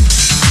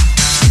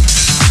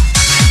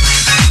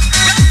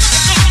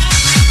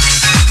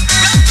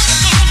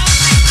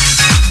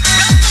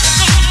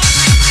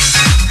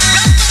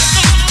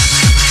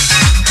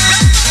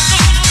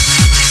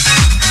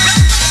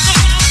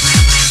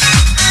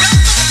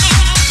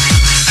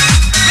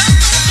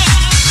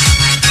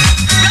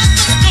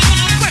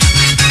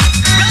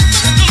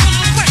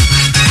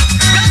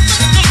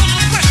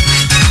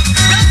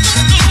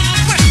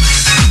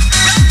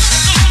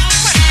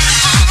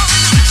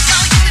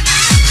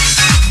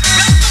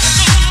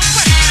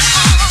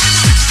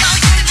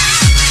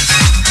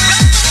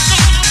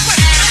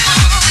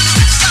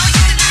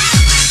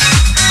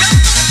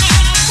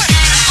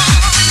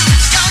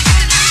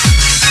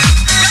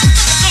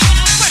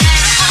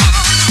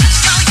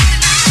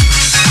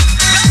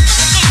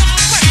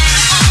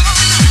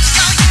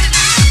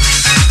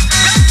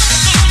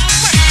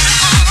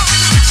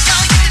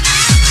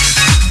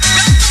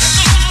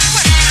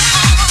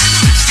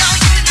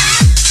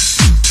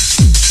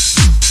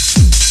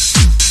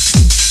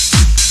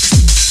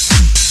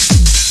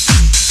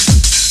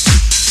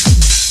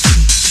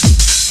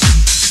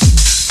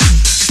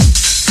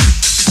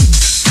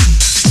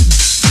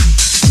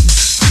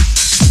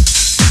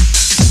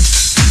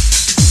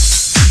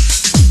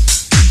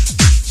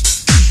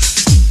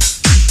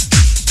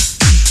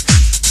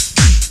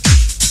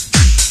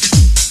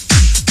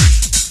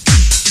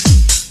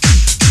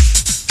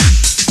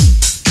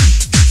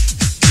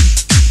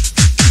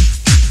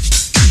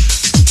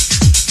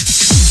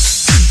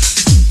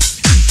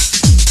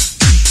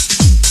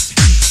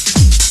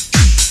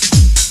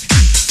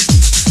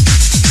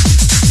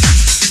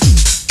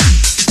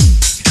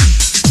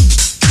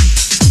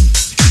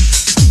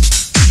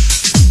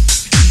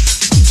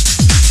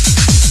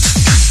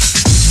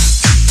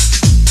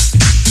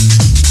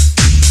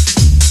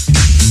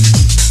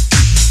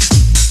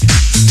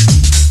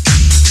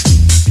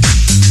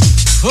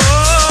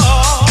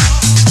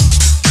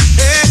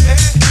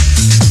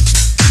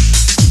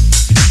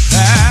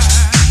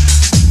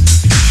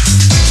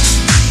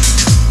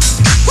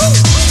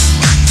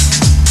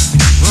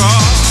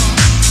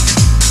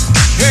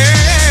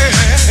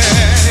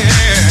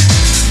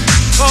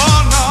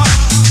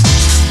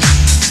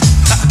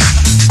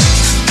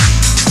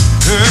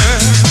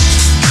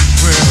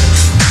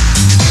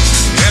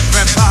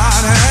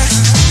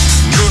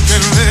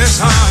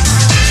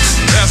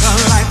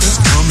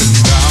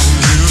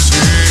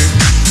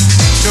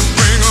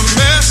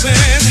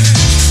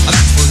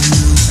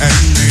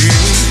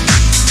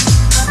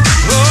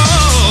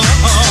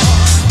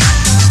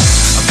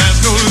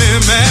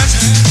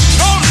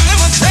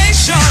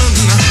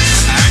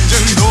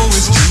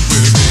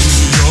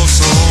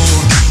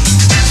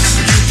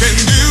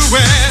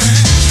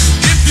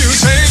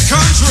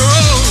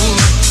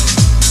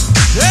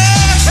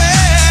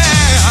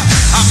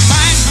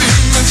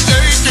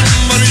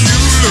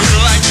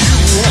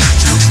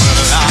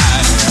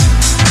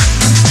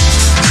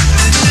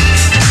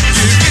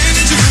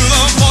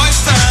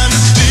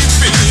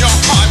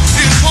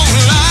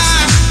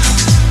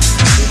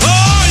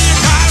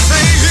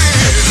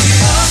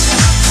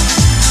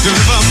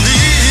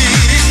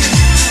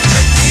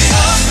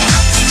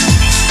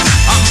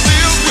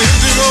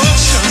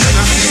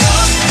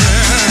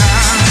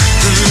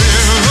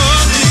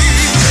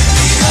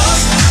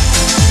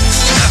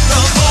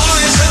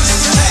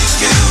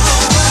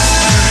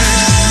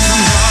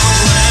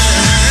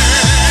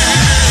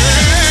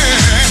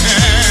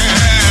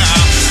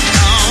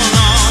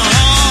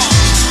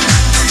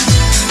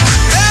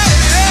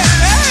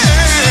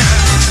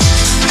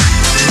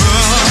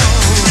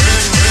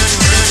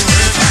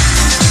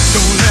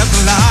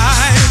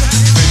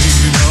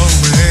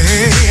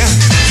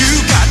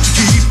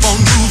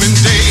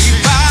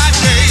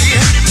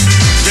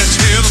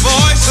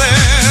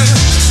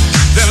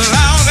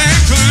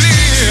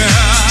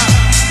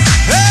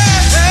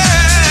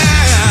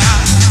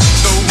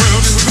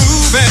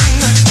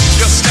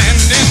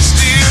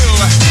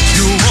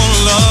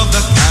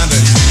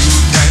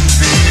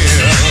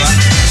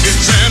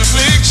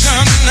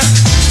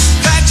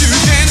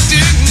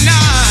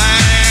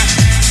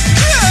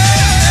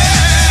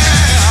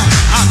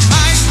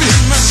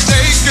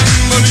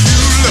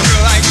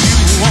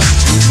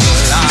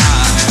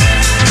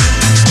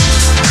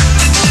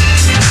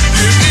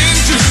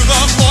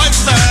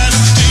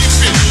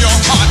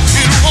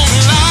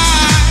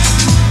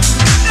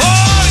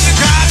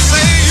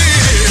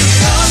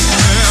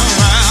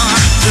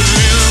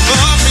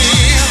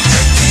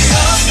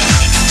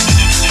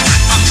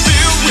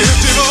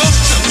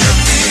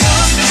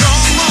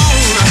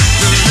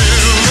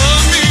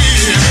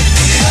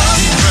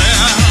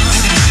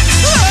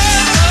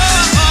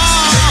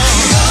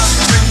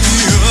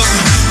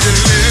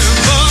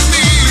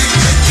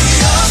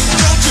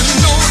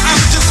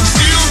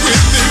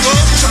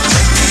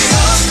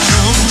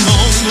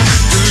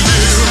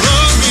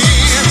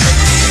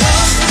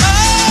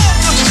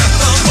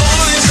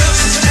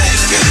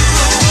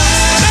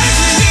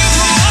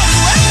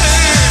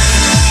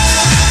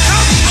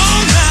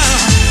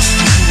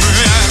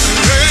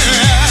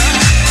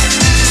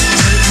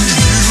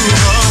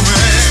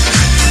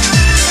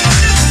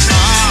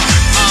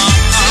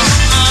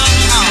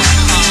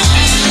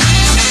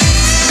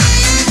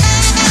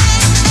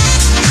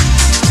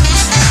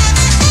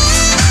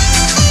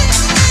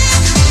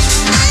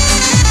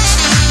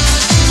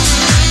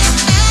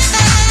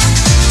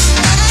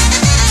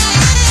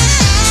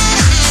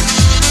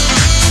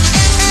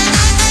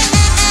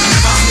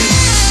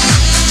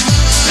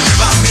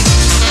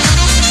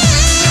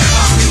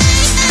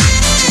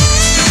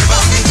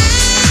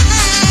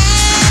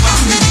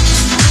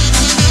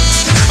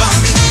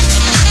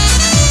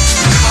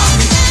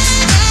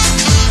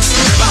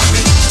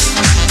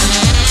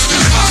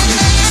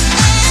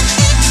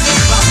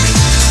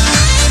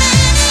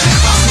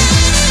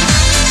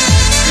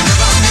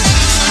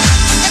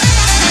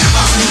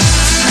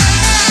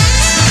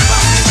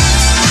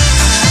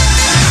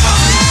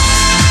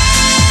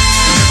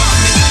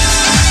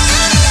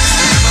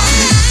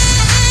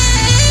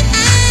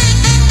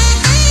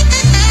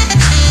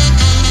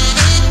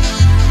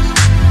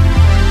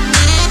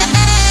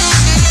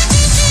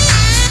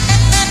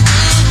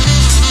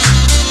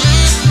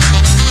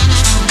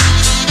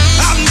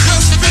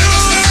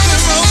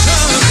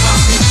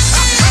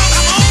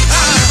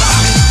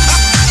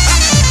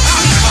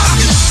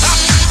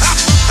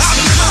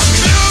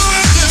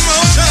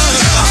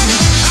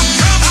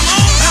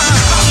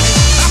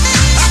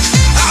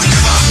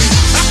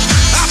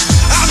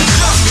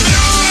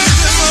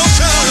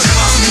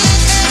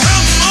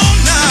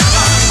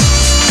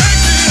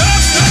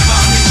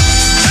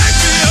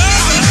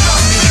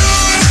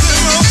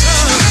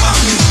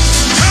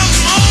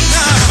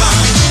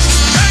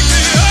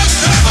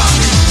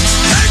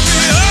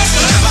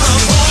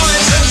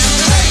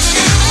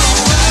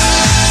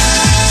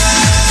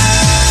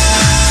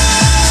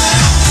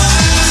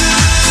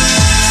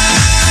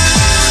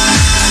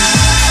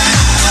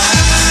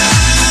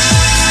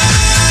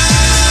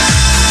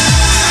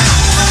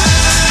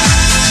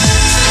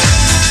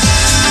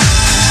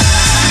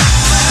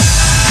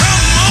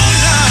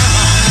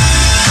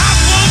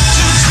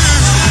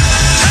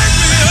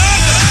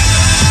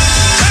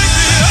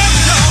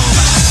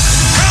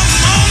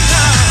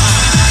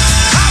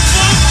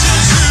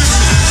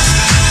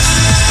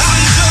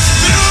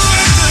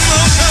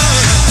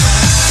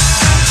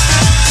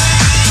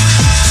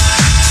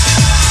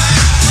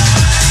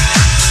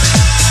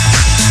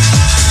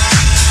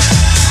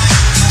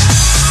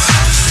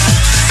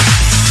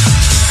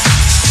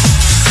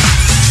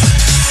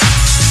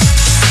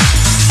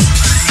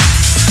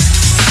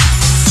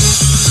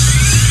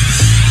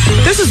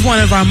 one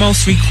of our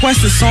most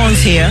requested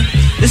songs here.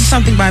 This is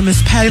something by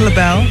Miss Patti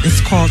LaBelle. It's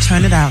called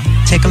Turn It Out.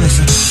 Take a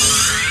listen.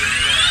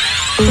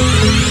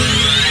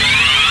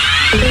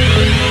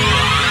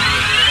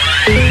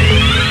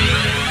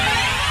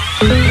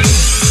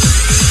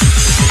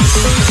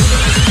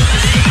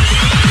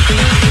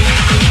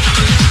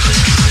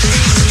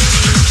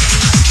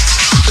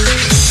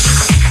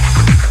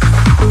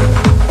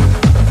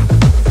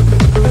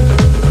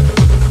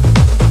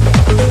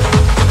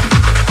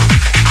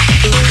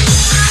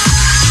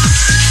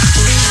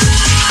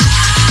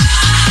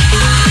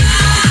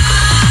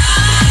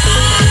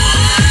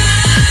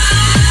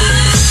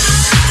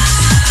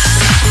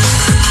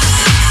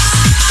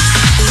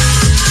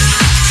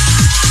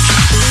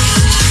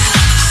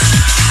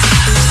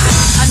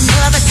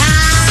 Another time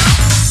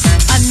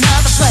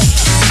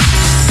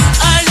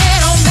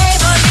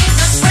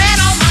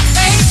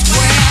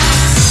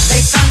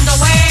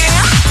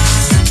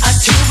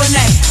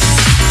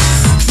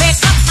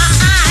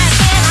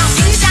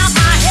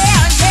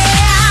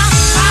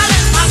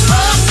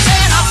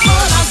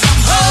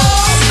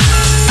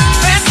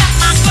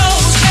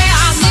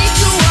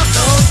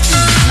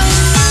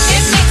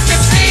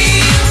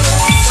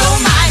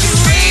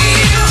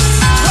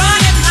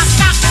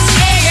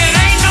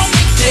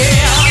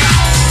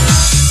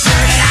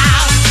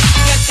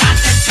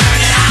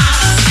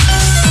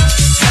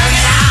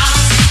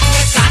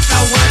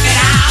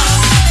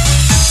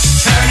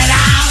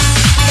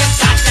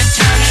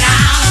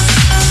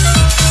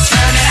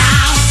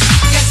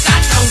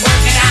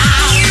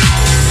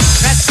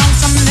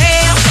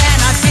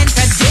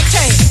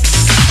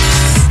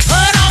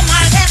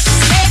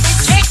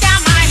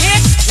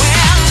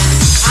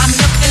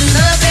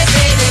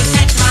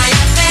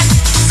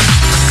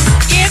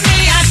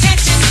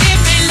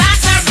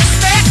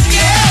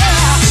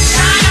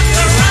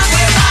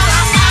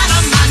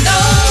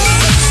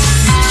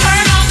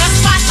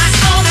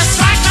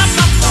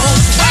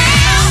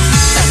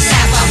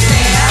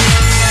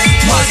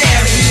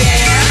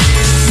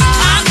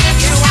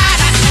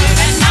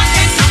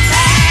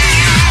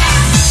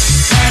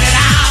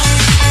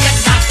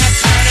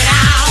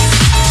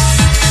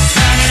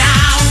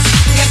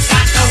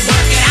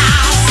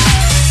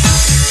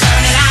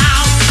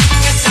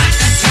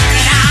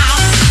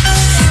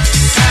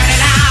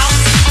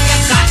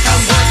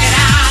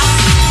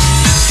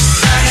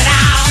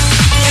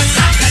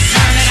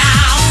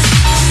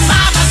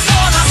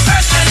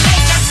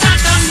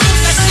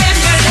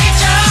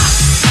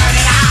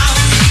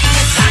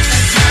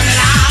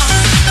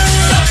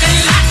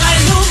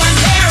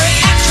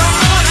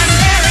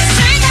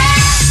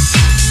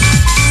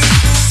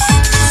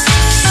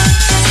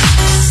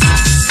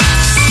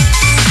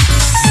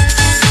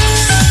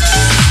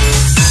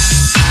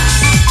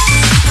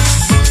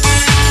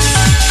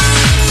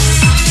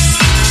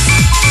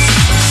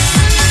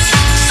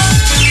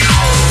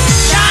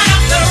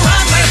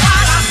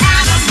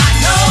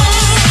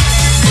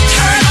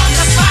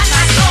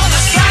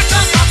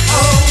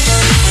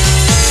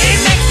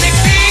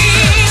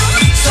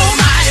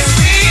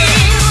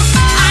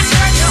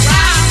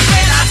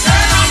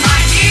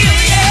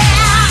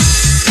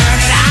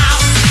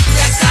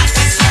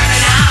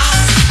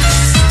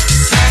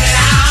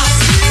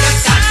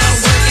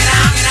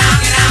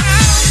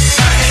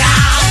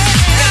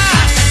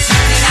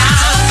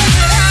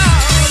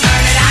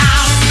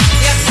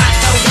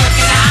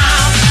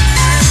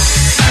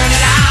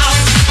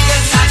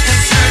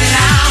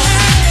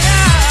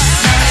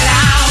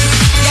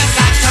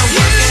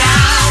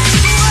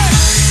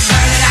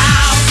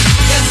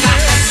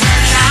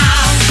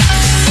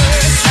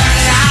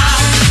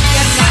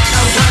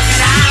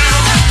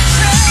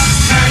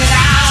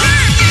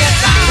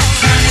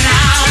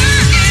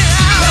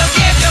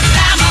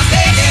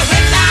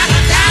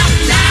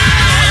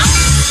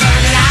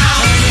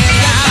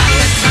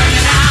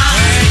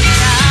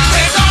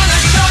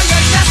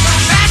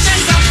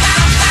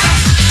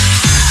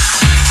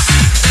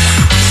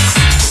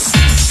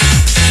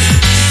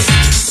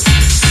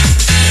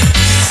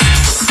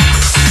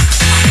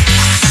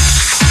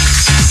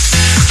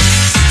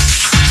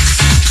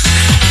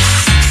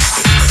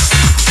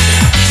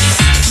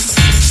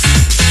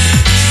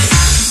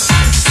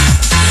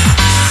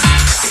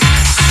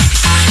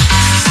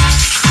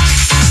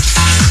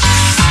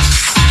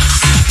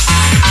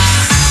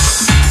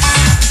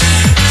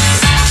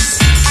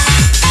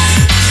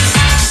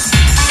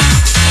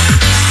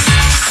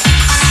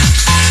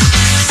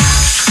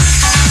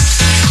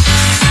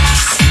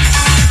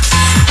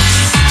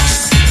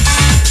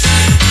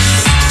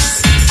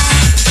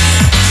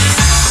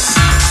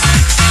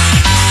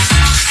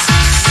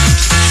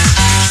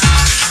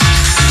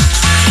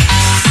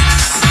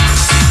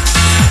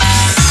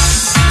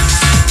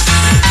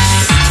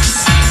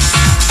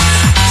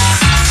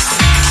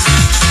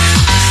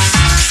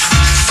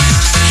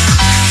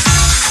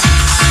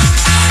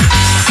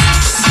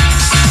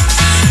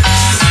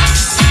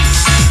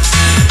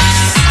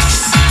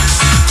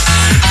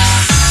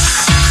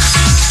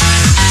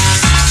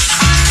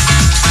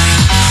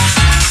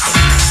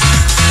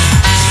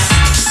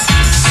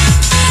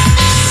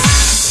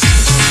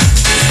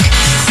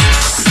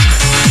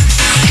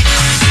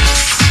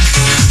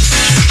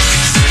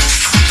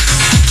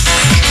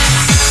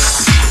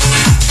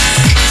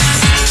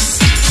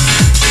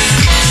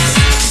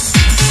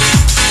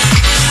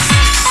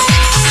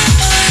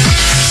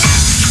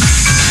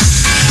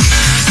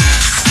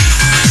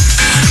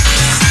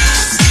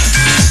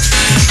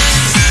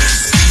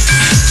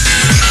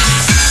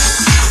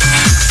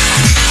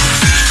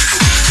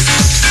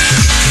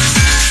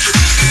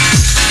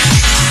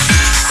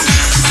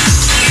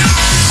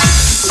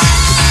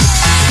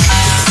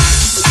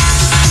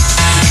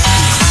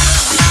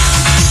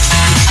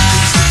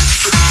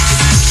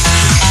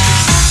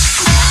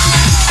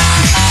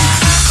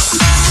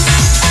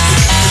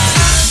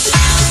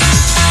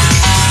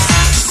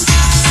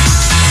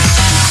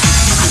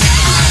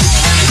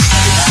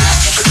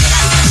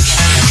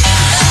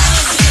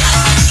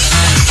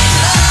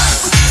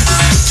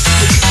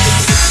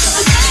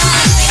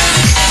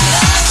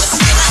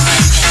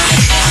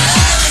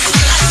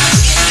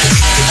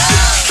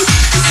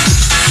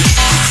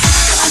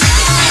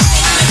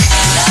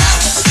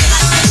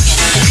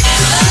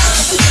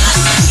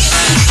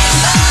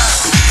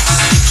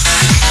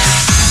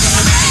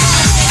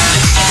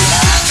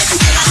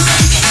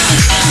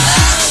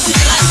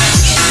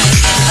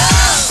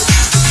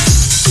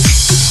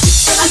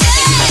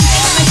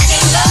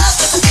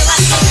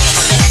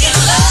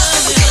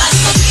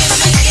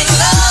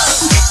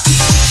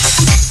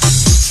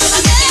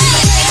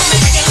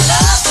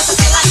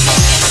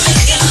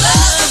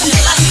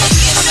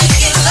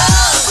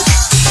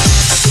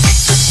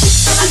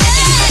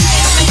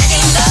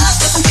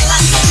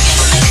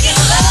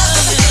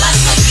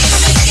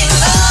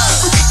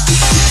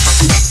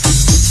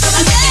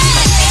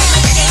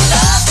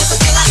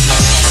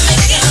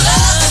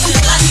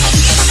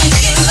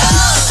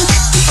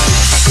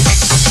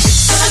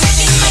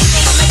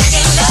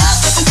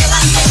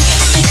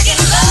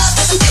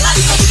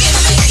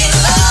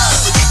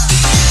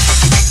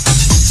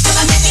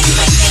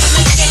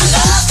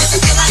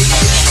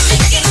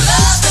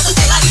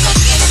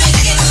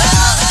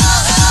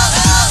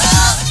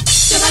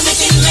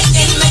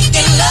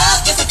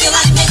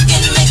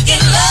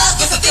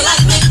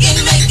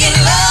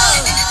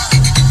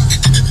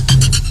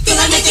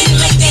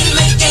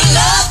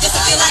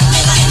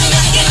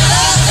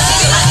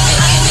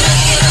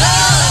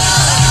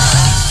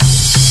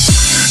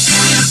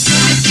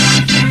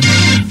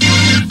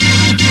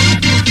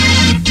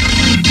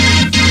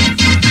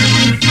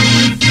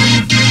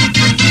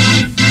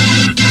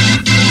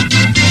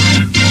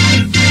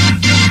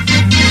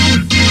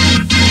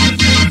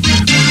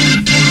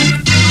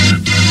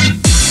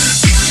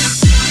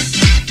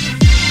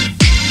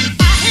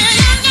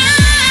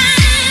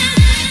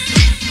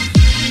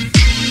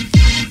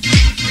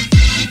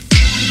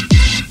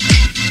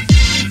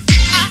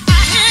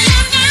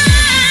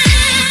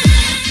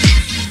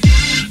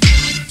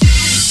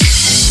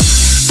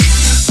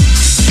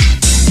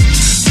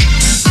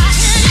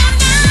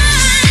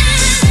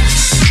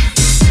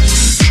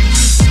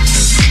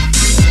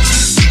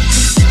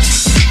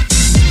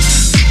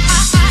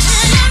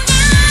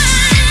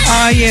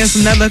yeah, it's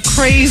another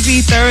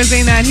crazy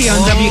Thursday night here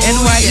on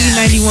WNYE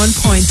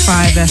 91.5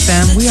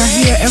 FM. We are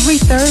here every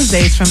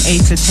Thursday from 8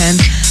 to 10.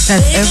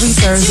 That's every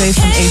Thursday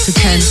from 8 to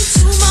 10.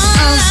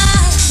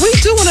 We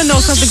do want to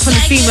know something from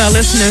the female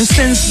listeners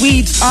since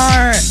we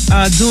are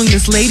doing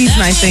this ladies'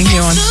 night thing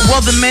here on. Well,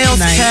 the males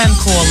can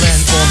call in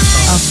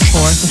also. Of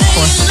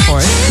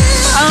course.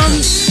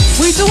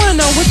 We do want to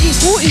know who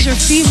is your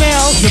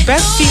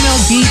best female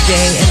DJ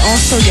and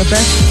also your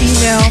best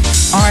female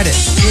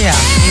artist. Yeah.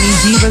 Any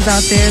divas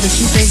out there that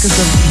you think is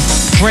the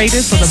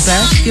greatest or the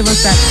best? Give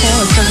us that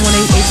call at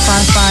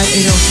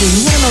 718-855-803.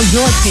 We want to know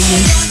your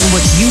opinion and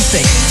what you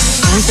think.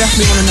 And we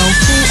definitely want to know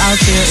who out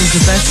there is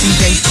the best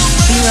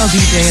female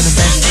DJ and the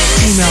best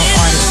female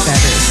artist that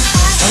is.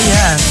 Oh,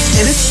 yeah.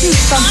 And this is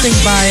something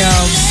by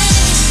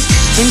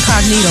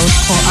Incognito.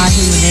 It's called I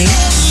Hear Your Name.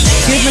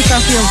 Give Miss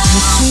Althea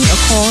McQueen a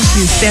call.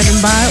 She's standing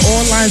by.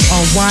 All lines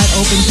are wide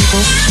open, people.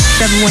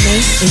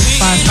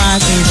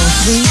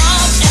 718-855-803.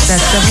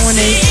 That's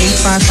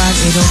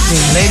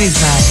 718-855-803. Ladies'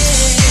 night.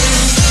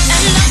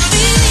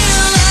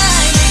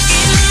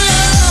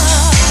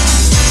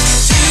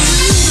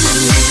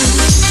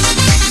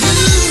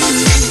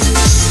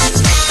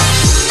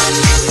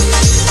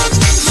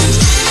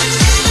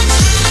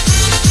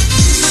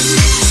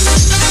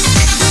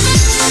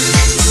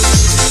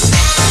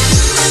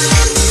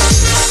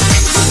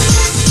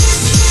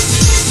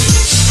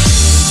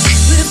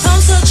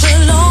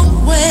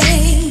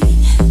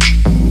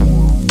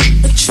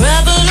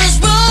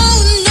 Travelers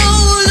road, no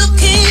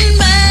looking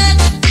back.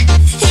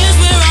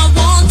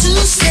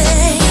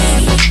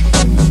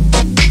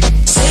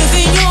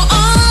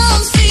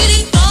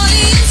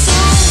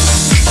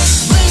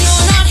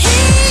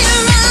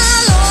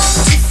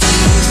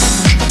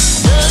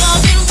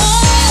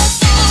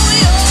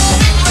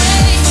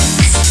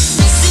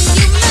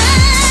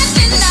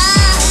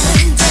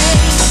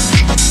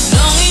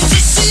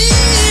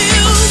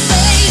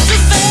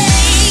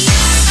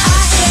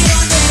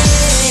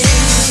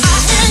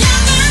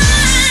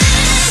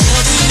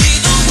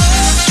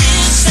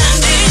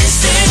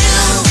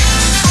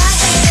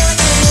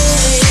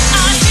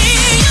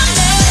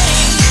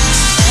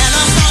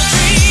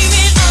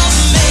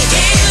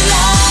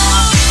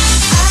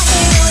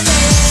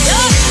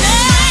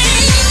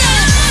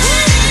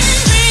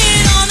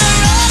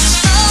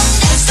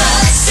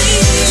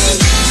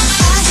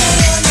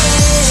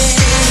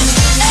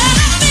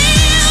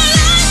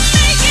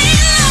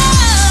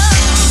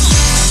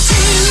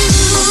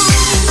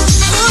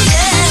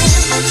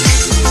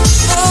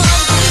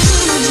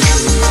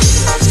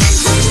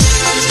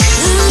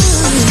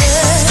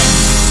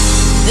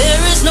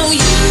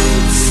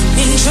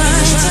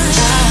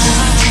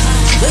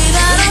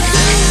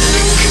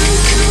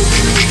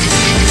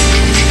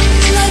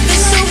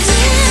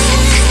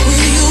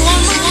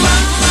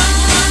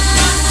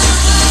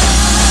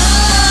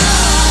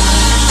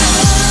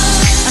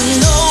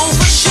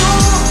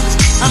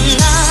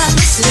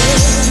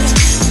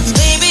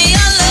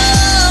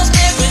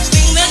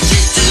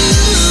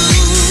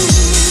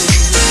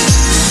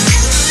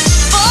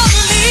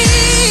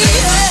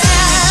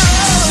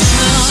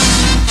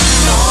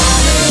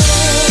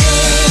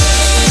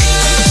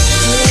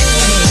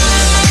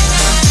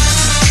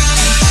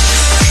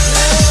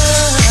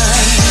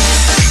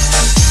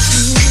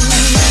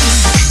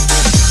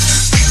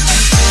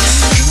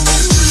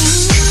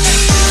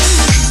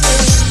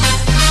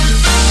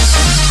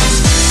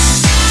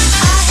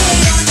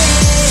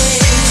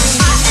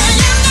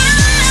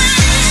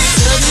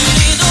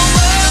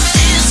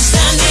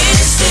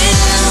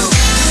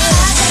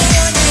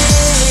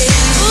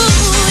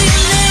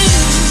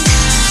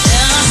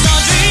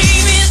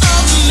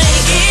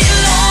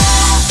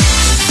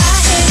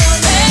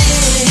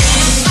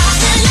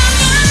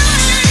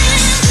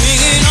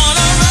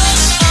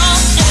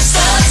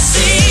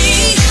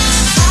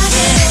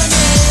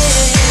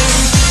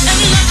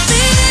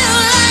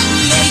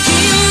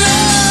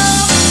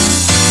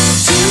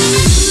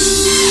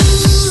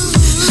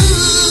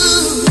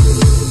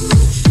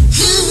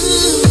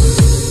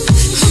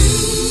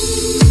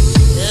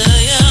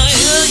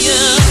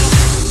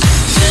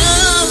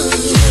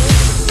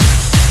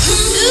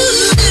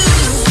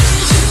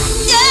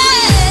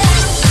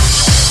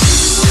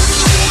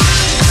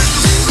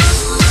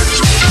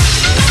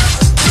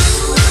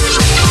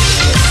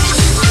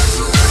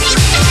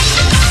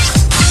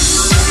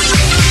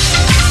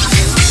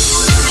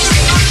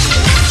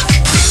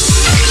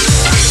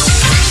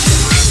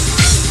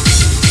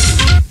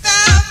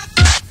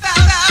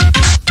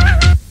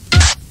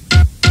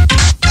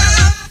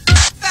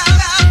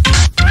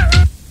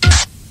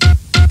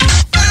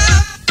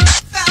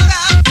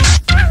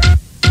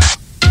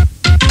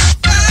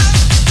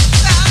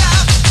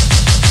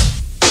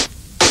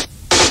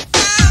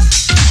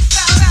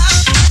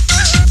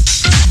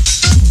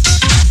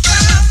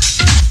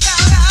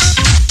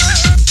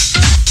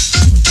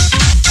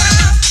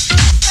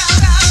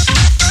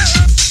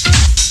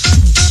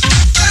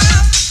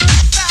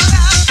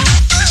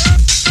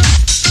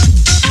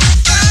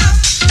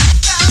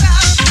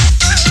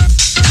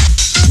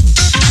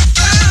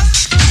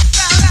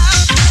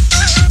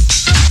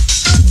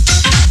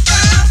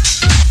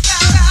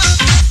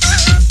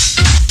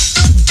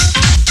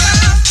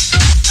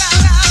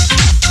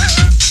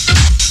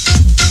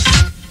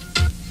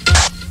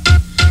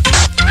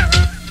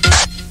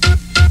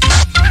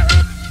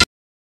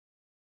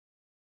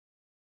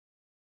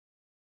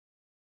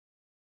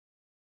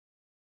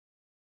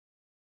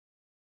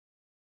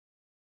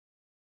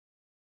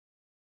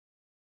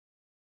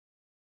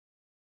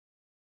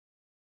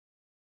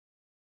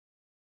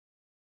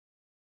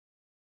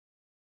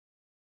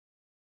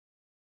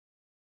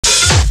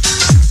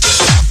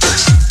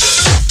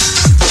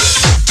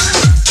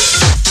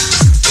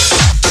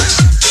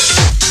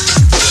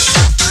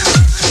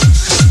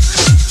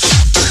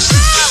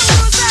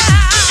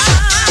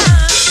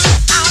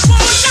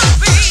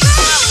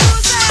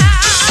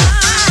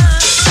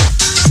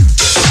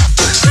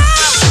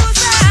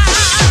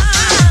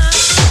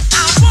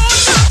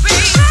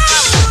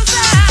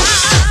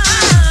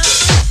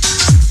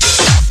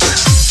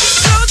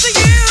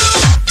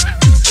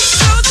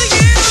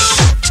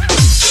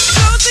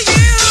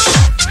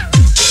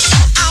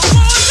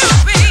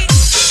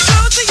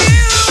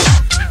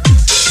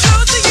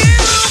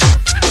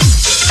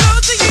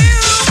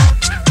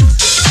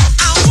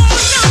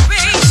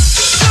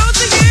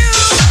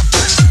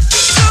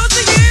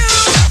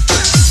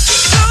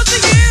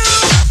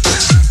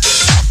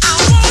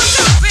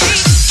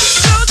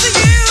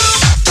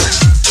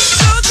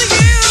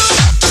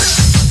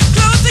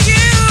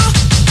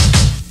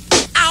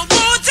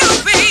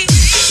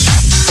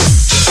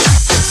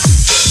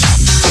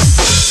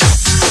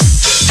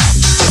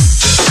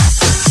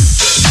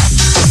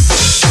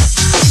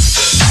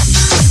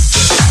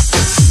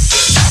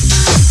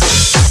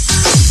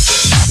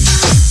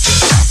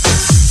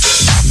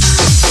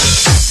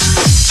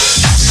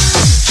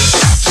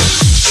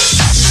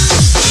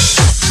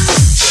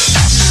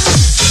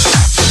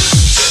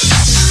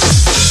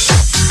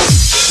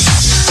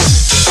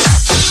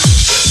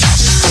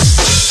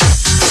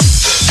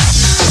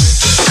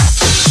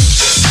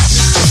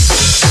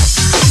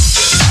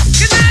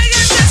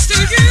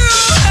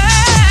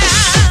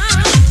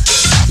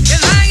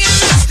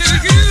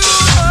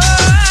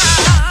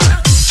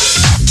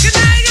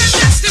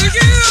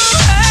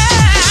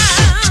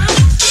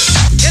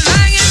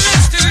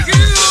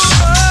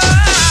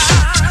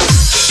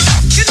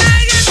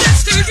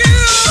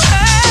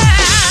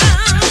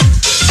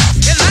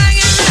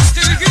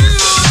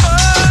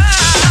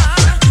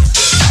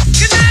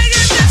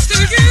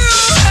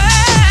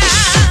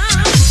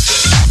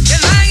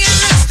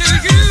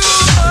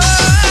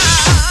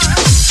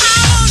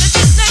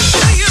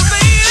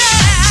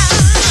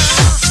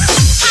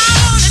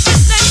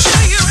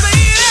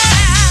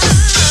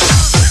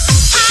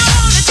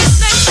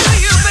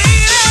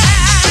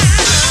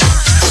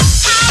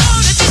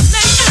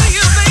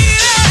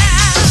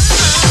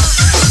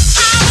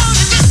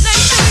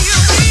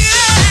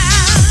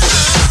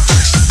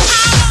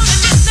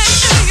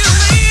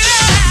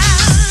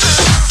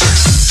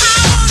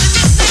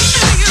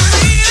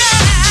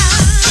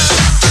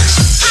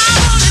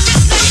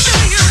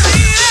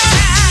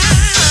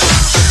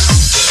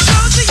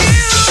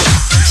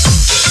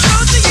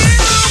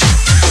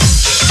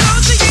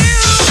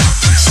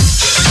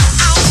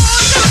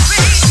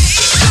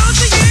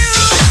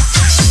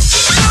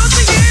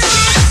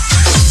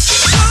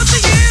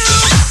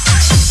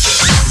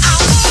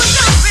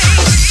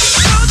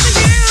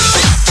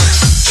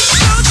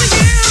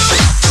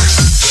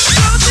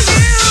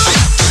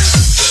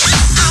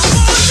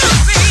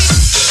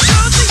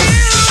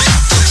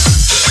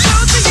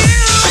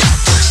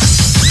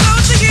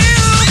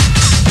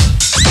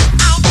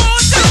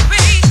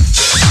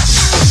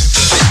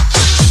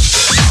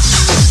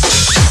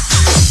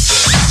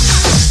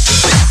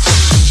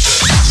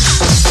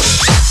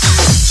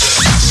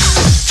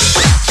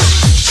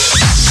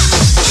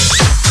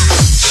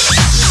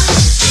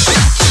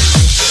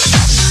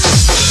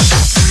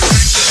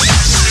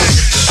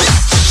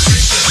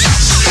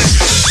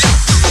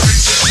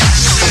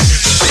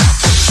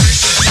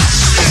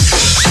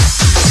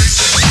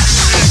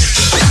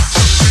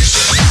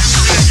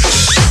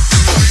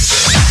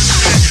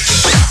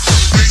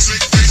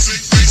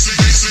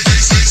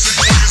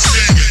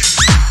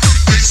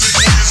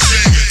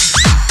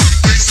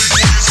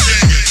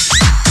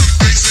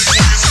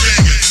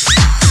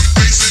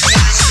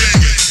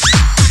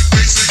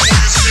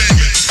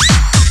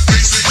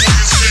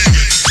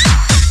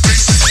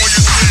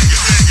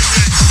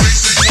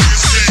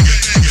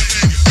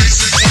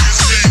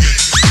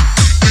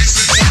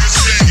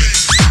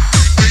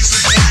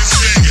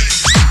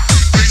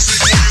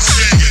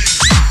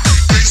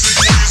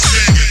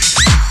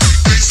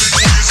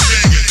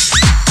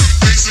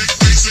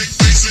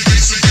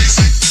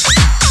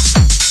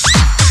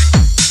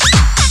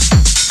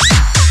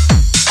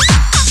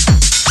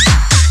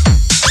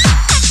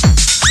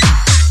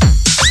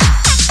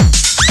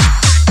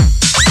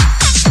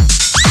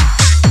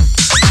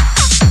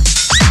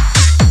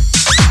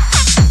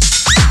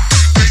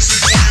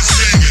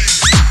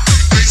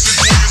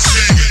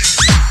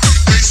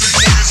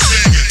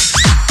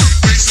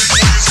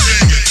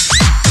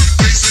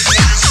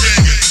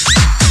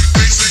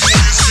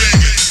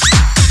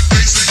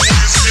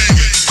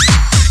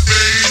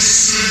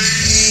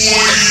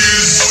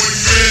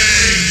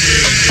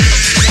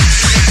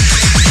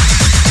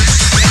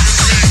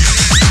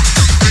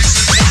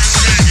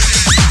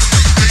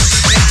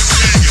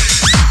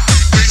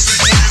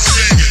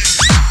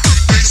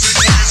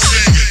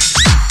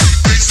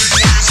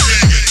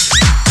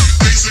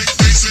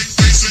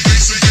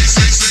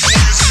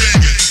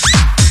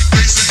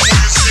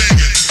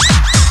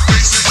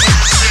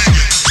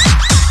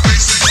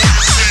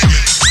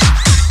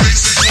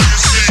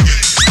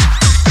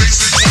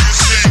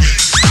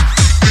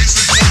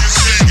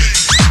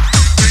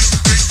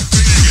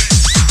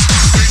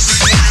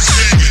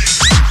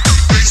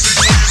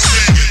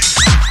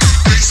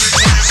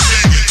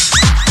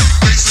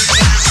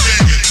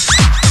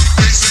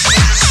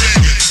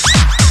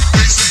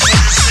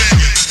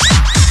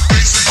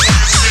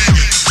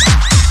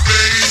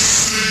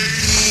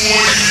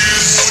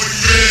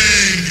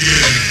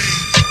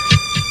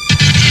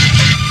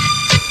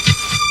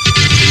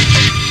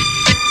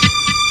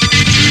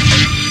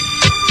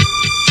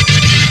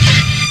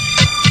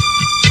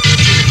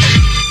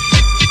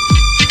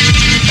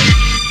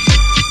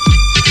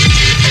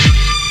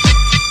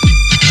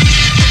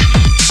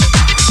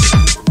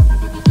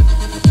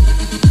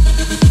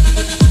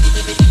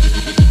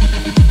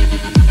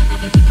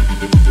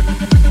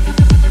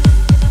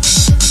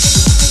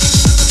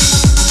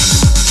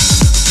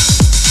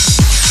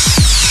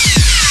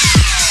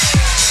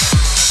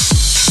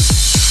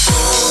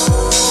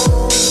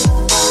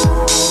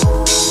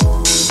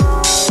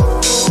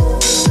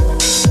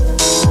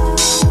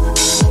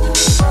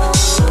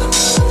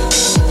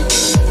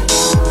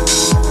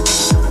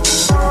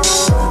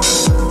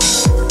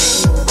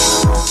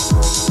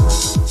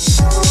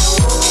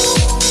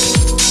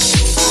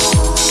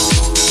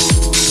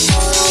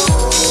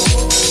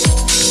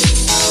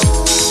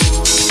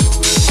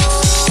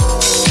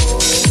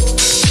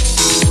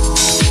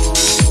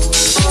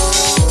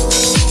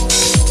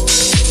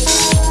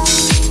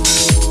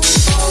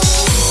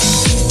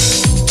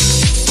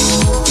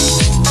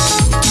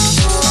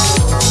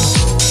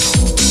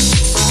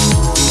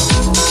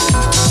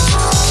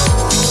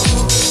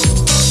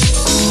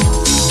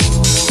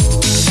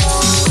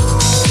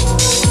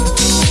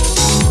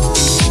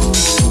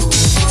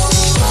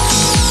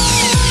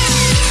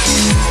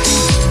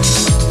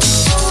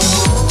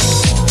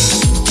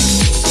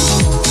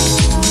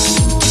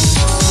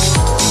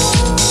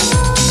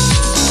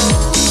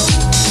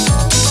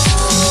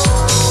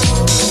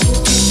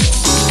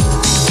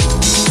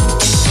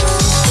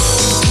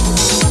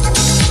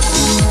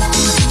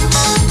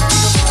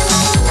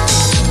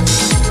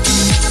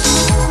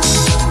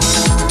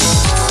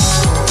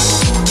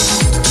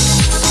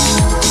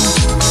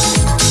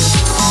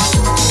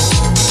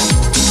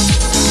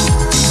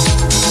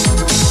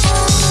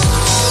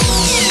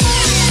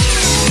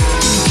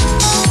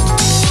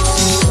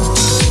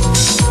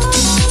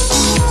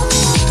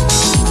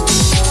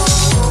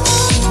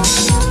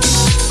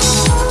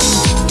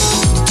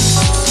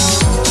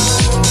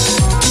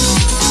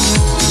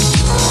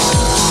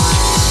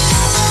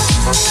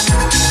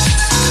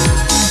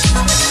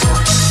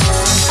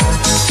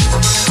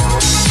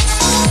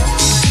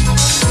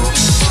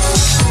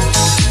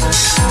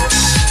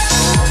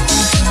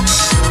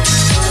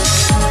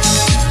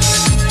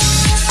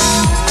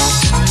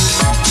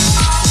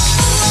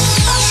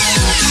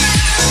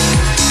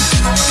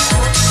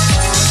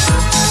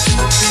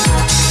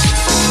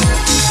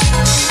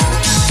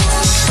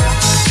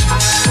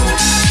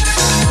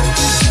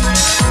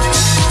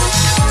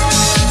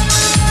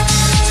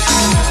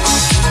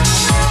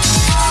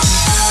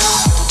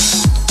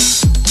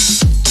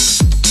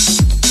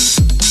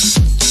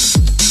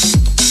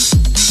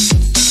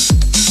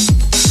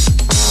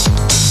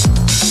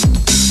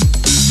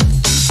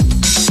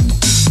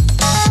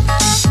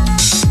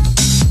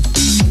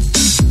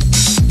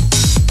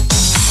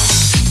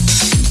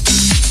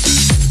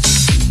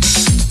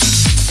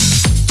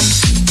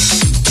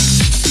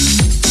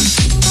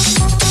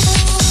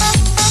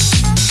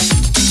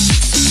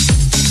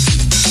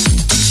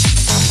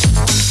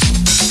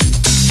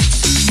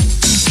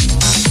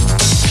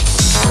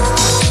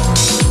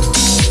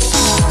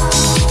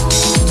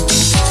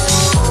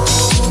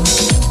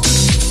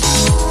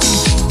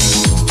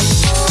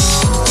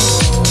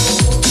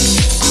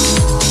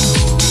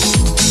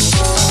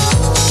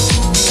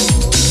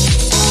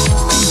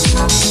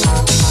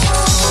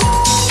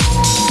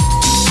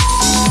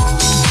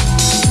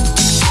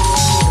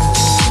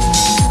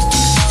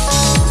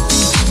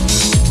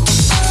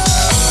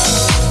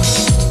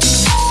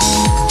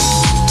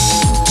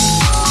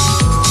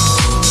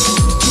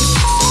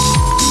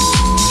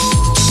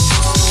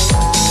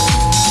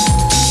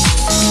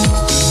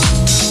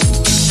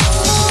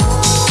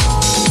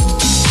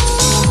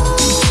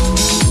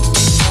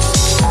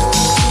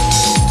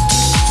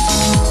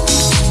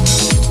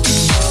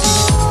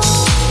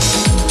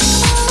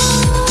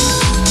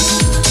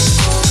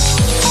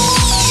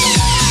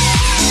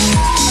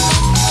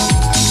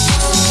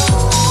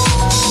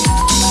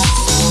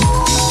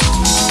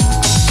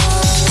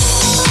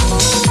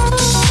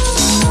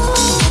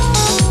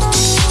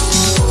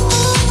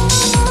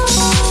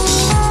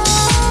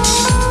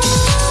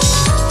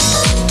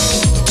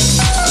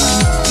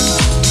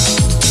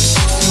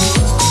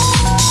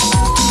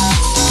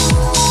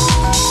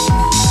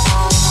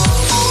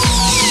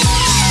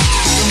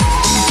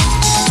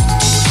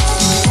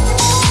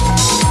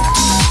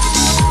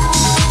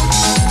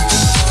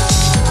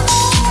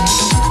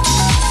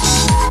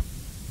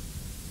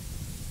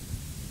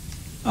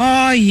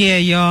 Oh, yeah,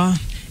 y'all.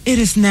 It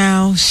is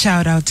now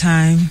shout-out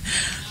time.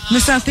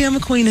 Miss Althea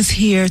McQueen is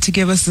here to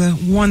give us the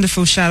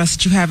wonderful shout-outs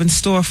that you have in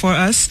store for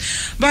us.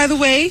 By the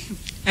way,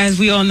 as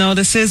we all know,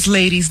 this is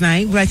Ladies'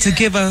 Night. We'd like to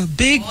give a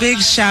big, big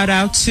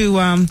shout-out to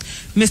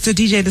Mr.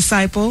 DJ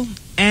Disciple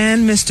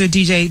and Mr.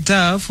 DJ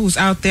Dove, who's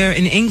out there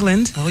in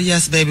England. Oh,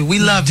 yes, baby. We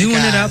love you doing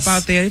guys. it up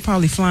out there. They're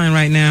probably flying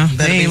right now.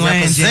 Better they ain't be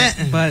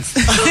representing. Yet, but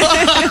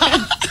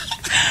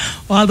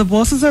while the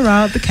bosses are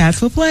out, the cats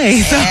will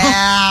play. So.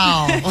 Ow.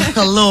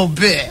 A little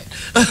bit.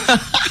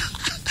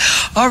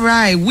 All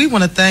right. We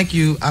want to thank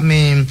you. I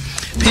mean,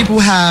 people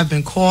have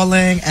been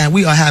calling, and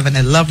we are having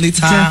a lovely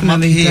time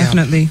up here.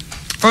 Definitely.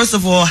 First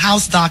of all,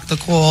 House Doctor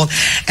called,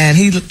 and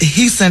he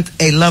sent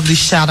a lovely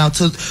shout out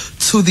to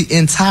the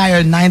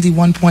entire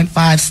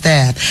 91.5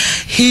 staff.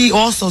 He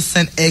also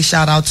sent a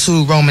shout out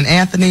to Roman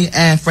Anthony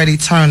and Freddie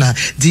Turner.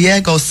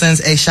 Diego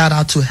sends a shout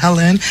out to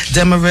Helen,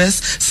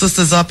 Demaris,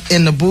 Sisters Up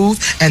in the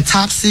Booth, and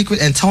Top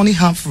Secret and Tony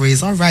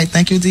Humphreys. All right,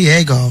 thank you,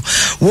 Diego.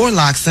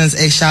 Warlock sends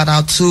a shout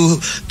out to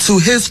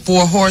his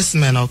 4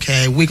 horsemen.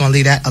 Okay, we're gonna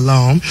leave that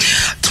alone.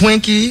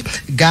 Twinkie,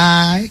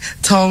 Guy,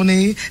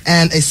 Tony,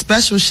 and a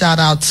special shout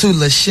out to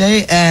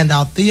Lachey and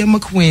Althea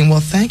McQueen.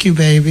 Well, thank you,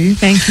 baby.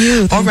 Thank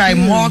you. All right,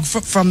 Mark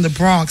from the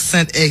Bronx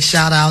sent a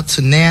shout out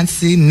to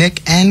Nancy,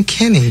 Nick, and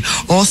Kenny.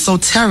 Also,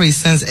 Terry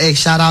sends a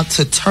shout out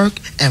to Turk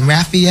and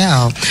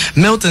Raphael.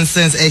 Milton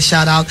sends a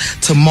shout out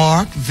to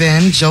Mark,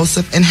 Vin,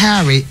 Joseph, and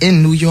Harry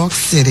in New York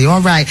City.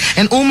 All right,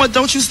 and Uma,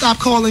 don't you stop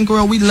calling,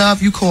 girl. We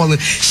love you calling.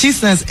 She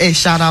sends a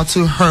shout out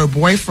to her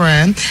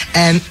boyfriend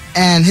and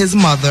his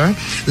mother,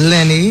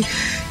 Lenny.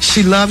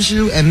 She loves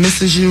you and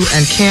misses you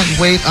and can't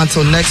wait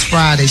until next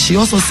Friday. She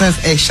also sends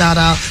a shout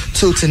out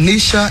to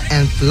Tanisha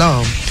and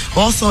Flo.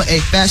 Also a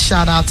fat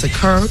shout out to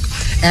Kirk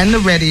and the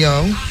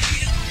radio.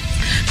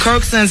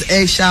 Kirk sends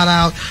a shout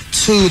out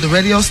to the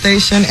radio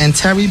station and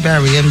Terry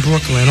Berry in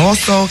Brooklyn.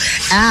 Also,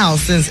 Al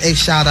sends a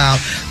shout out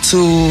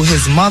to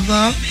his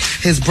mother,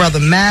 his brother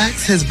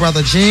Max, his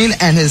brother Gene,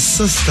 and his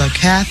sister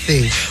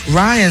Kathy.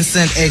 Ryan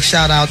sent a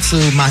shout out to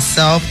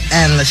myself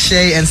and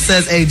Lachey and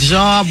says a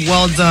job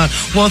well done.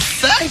 Well,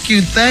 thank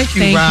you,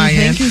 Ryan.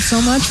 Thank you so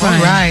much,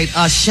 Ryan. All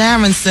right,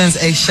 Sharon sends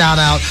a shout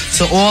out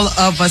to all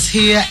of us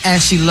here,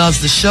 and she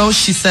loves the show.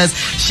 She says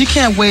she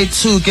can't wait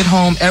to get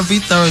home every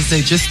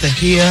Thursday just to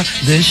hear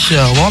this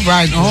show. All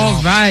right, girl.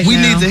 All right. We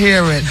need to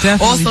hear it.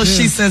 Definitely also,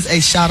 she sends a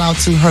shout out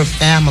to her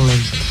family.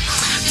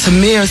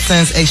 Tamir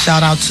sends a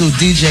shout out to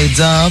DJ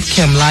Dove,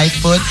 Kim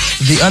Lightfoot,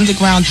 the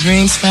Underground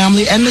Dreams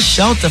family, and the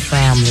Shelter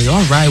family.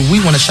 All right, we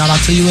want to shout out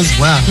to you as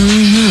well.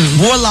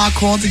 Warlock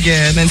called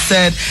again and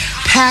said,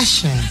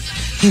 passion.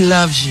 He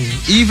loves you,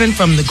 even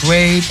from the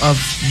grave of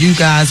you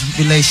guys'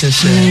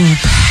 relationship.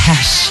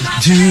 Passion.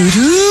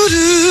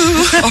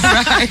 All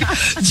right.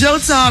 Joe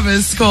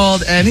Thomas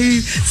called and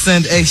he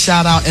sent a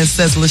shout out and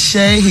says,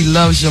 Lachey, he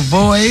loves your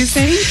voice.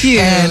 Thank you.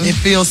 And it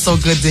feels so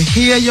good to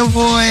hear your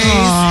voice.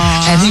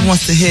 Aww. And he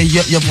wants to hear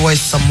your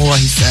voice some more,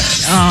 he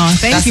says. Oh,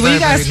 thank you. Well, you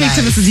got to speak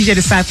to Mr. DJ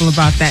Disciple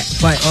about that.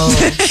 But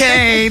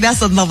okay,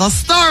 that's another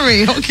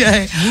story.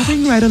 Okay.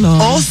 Moving right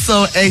along.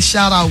 Also, a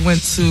shout out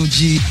went to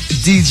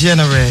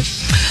Degenerate.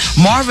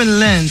 Marvin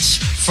Lynch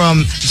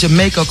from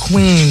Jamaica,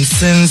 Queens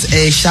sends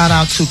a shout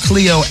out to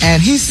Cleo,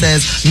 and he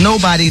says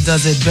nobody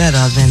does it better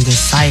than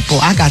Disciple.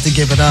 I got to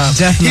give it up.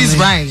 Definitely. He's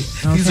right.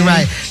 Okay. He's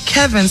right.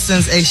 Kevin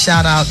sends a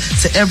shout out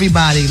to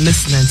everybody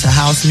listening to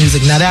house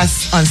music. Now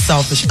that's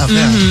unselfish of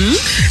him.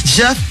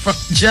 Jeff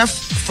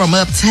from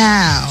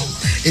Uptown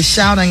is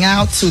shouting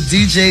out to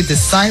DJ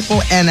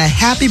Disciple and a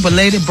happy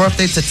belated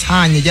birthday to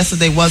Tanya.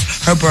 Yesterday was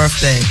her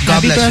birthday.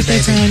 God Happy bless birthday,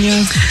 you, baby.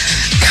 Tanya.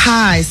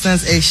 Kai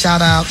sends a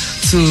shout out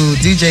to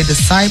DJ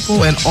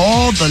Disciple and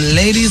all the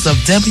ladies of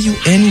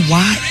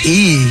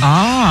WNYE.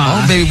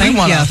 Oh, baby, we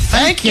want to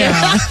thank you.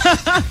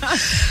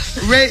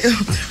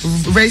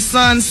 Ray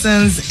Sun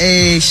sends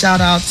a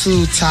shout out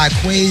to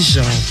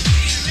Taquasia.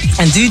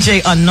 And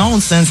DJ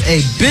Unknown sends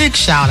a big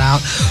shout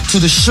out to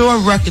the Shore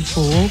Record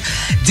Pool,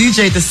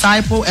 DJ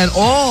Disciple, and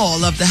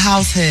all of the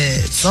house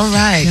heads. All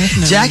right.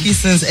 Definitely. Jackie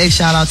sends a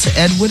shout out to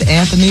Edward,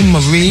 Anthony,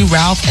 Marie,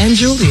 Ralph, and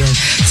Julian.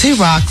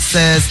 T-Rock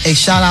says a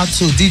shout out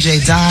to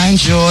DJ Dine,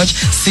 George,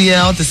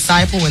 CL,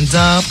 Disciple, and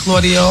Dub,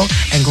 Claudio,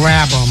 and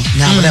Grab 'em.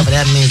 Now, whatever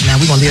that means, now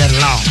we're going to leave that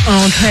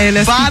alone. Okay,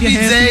 let's Bobby keep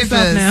your hands to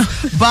yourself now.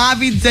 Davis.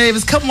 Bobby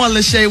Davis. Come on,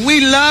 Lachey. We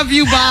love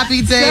you,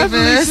 Bobby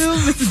Davis.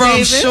 Definitely do, Mr. From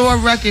Davis. Shore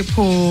Record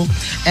Pool.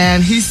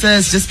 And he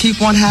says, just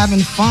keep on having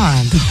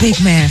fun. The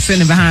big man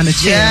sitting behind the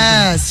chair.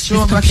 Yes,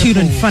 Shore Record computer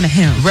in Pool. front of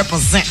him.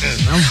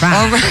 Representing. All right.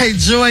 All right.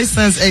 Joy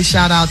sends a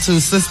shout out to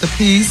Sister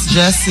Peace,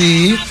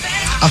 Jesse.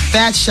 A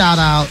fat shout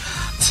out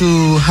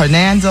to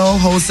Hernando,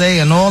 Jose,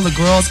 and all the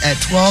girls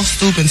at 12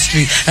 Steuben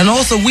Street. And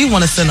also, we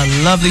want to send a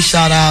lovely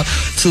shout out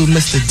to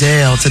Mr.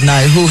 Dale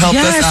tonight, who helped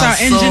us out our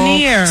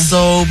engineer.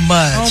 so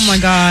much. Oh my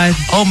God.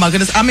 Oh my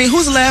goodness. I mean,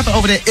 who's laughing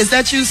over there? Is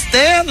that you,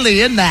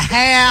 Stanley, in the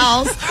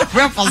house,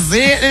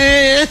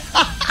 representing?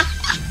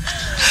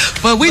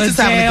 But we just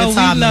having a good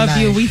time we love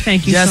tonight. you. We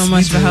thank you Yes, so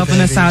much we for do, helping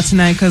us baby. out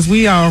tonight, because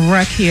we are a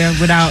wreck here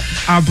without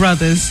our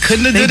brothers.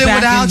 Couldn't have They did it back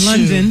without in you.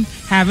 London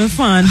having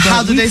fun. But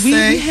How did they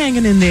say? We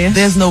hanging in there.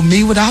 There's no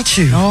me without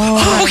you.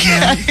 Oh,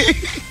 okay.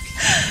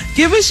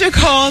 Give us your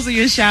calls or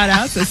your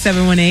shout-outs at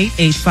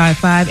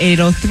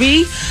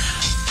 718-855-8803.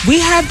 We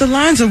have the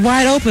lines are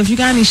wide open. If you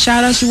got any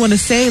shout-outs you want to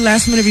say,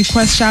 last-minute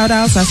request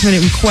shout-outs,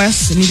 last-minute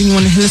requests, anything you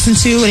want to listen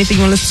to, anything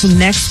you want to listen to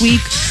next week,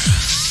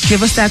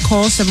 give us that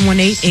call,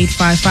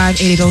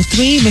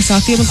 718-855-8803. Miss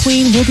Althea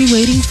McQueen will be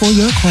waiting for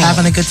your call.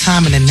 Having a good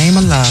time in the name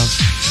of love.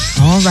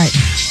 All right.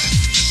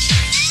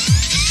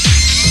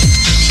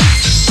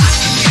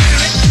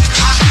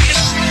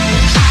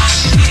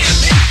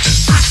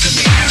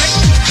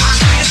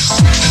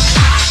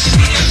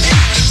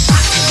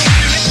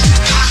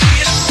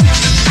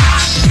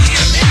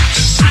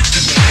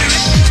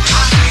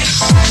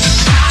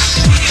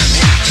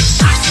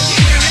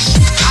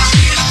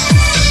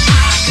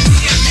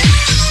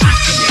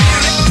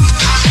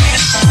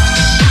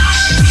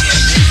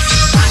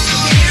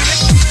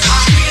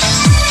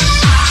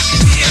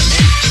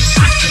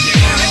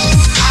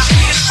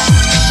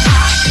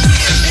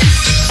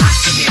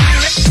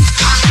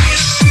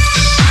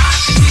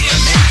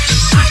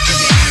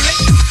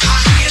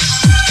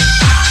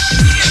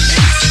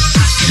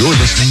 You're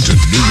listening to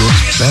New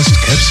York's best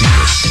kept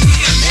secret,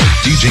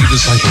 the DJ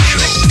Disciple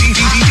Show.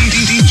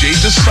 DJ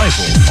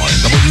Disciple on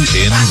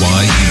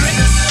WNYE.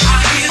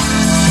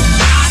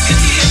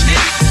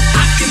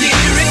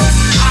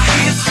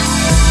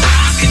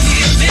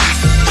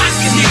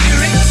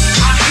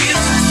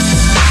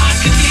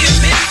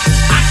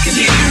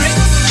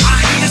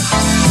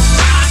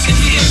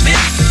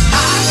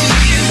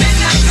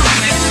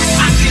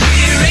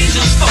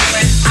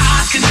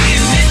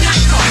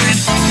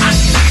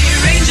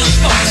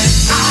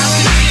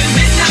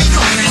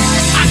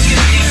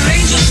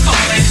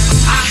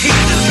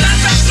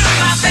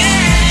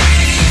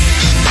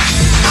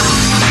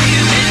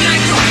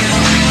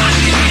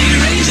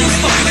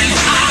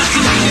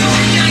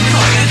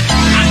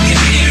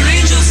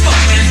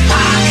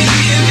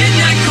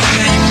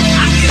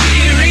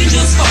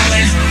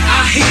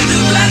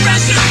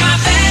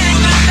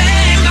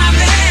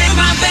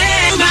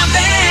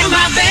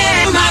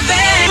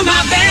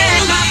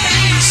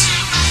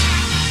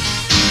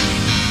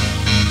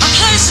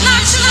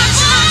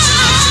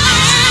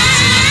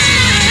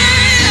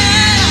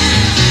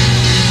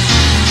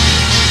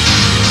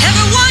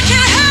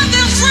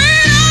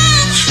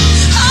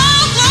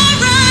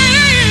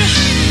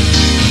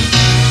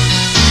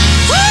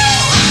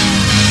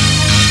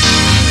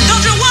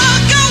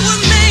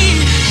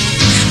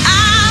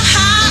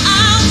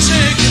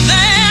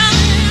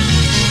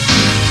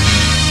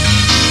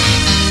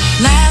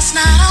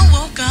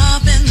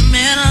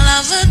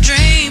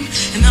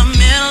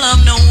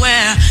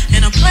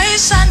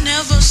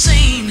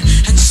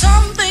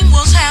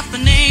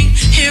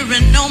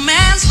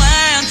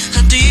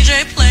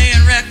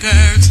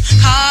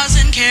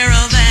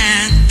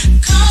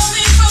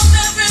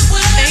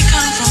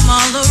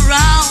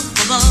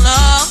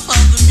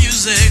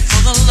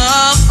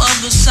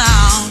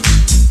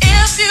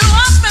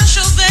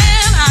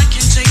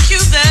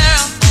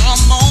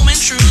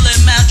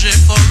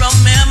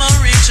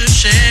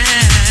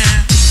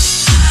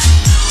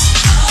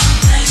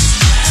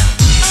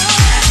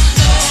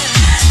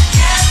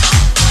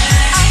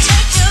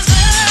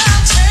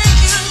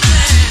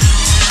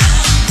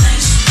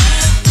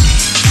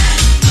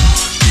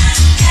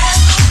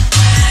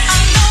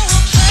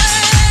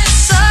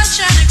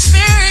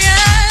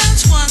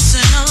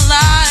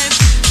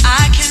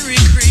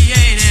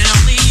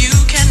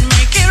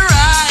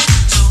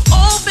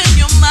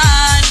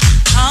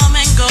 Come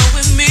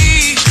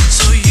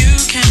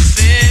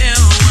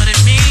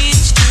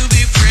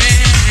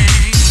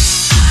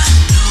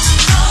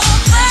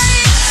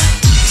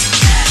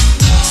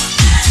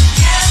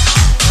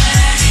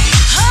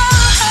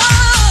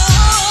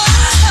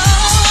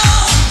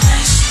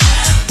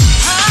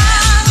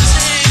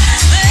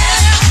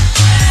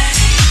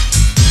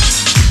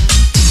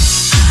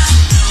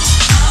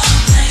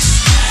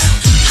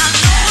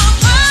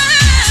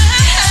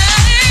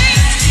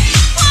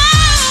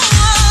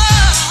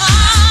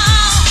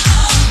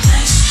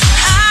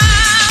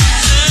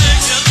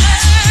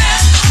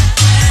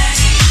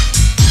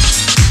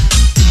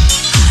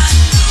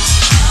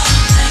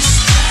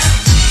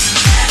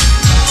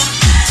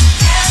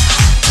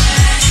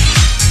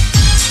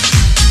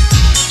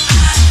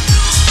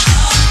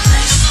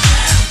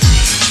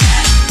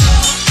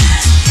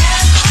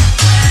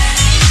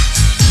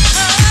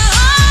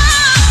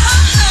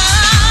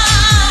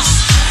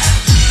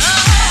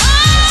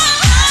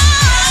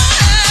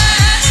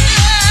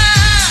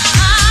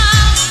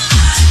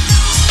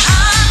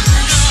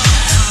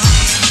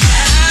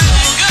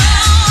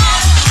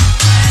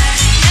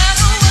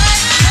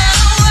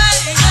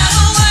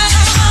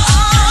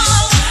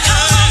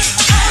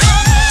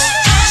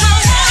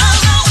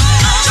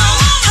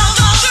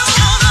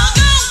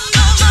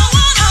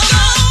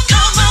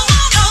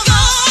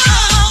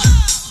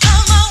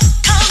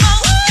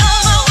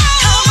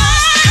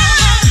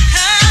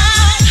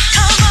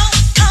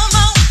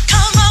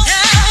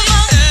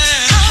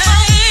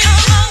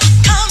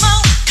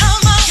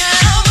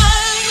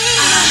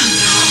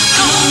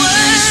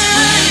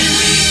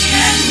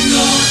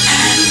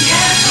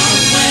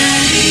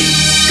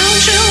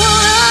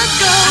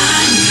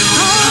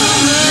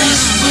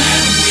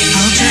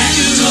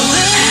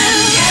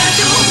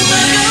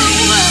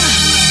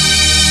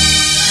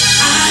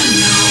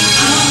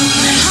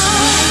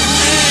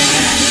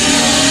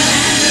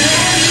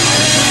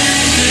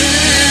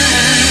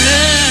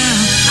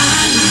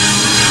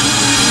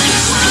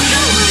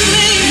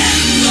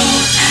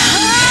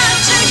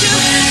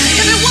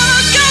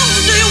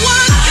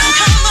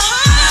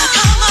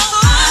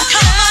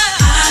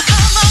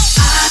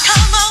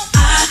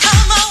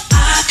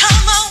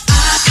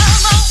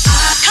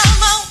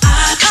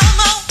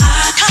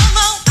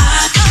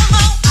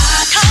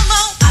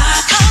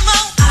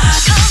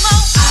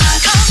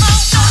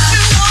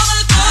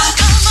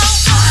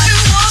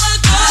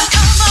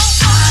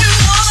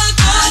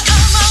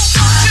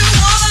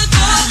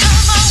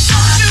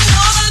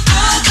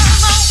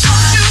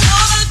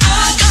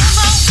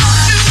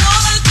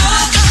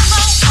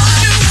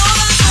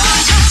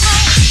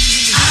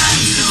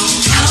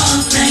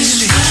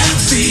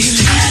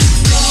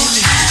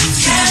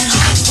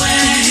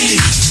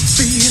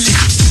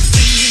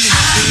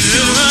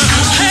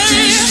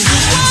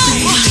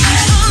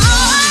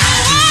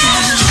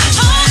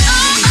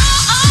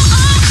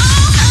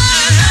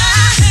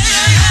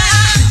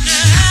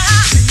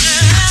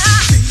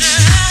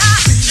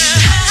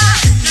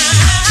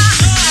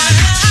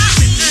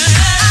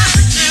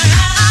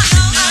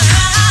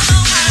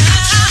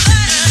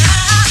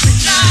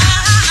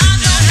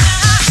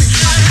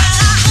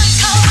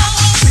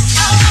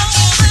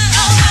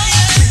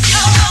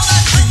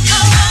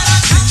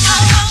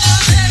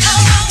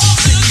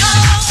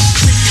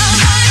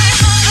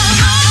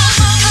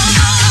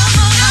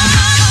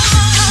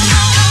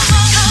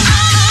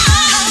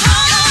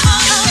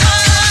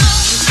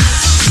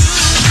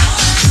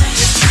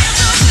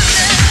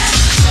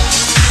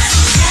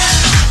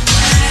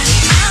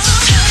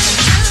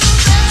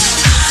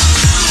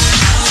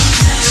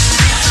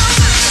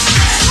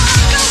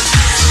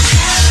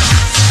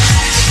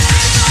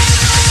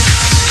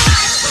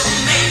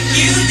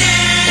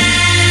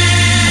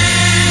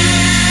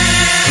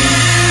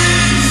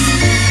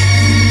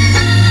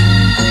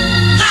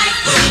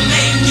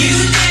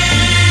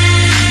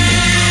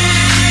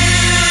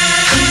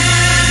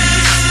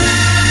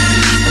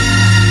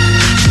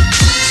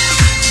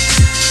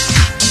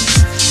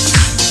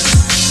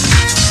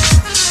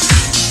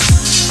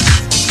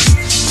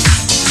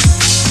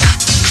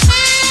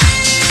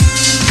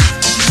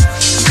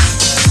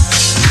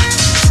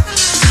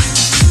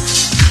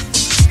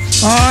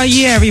Oh,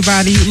 yeah,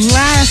 everybody.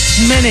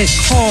 Last minute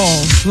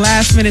calls,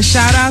 last minute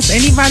shout outs.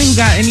 Anybody who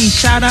got any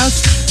shout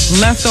outs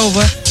left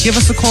over, give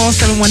us a call,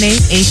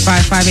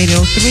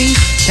 718-855-803.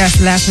 That's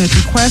last minute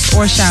requests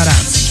or shout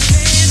outs.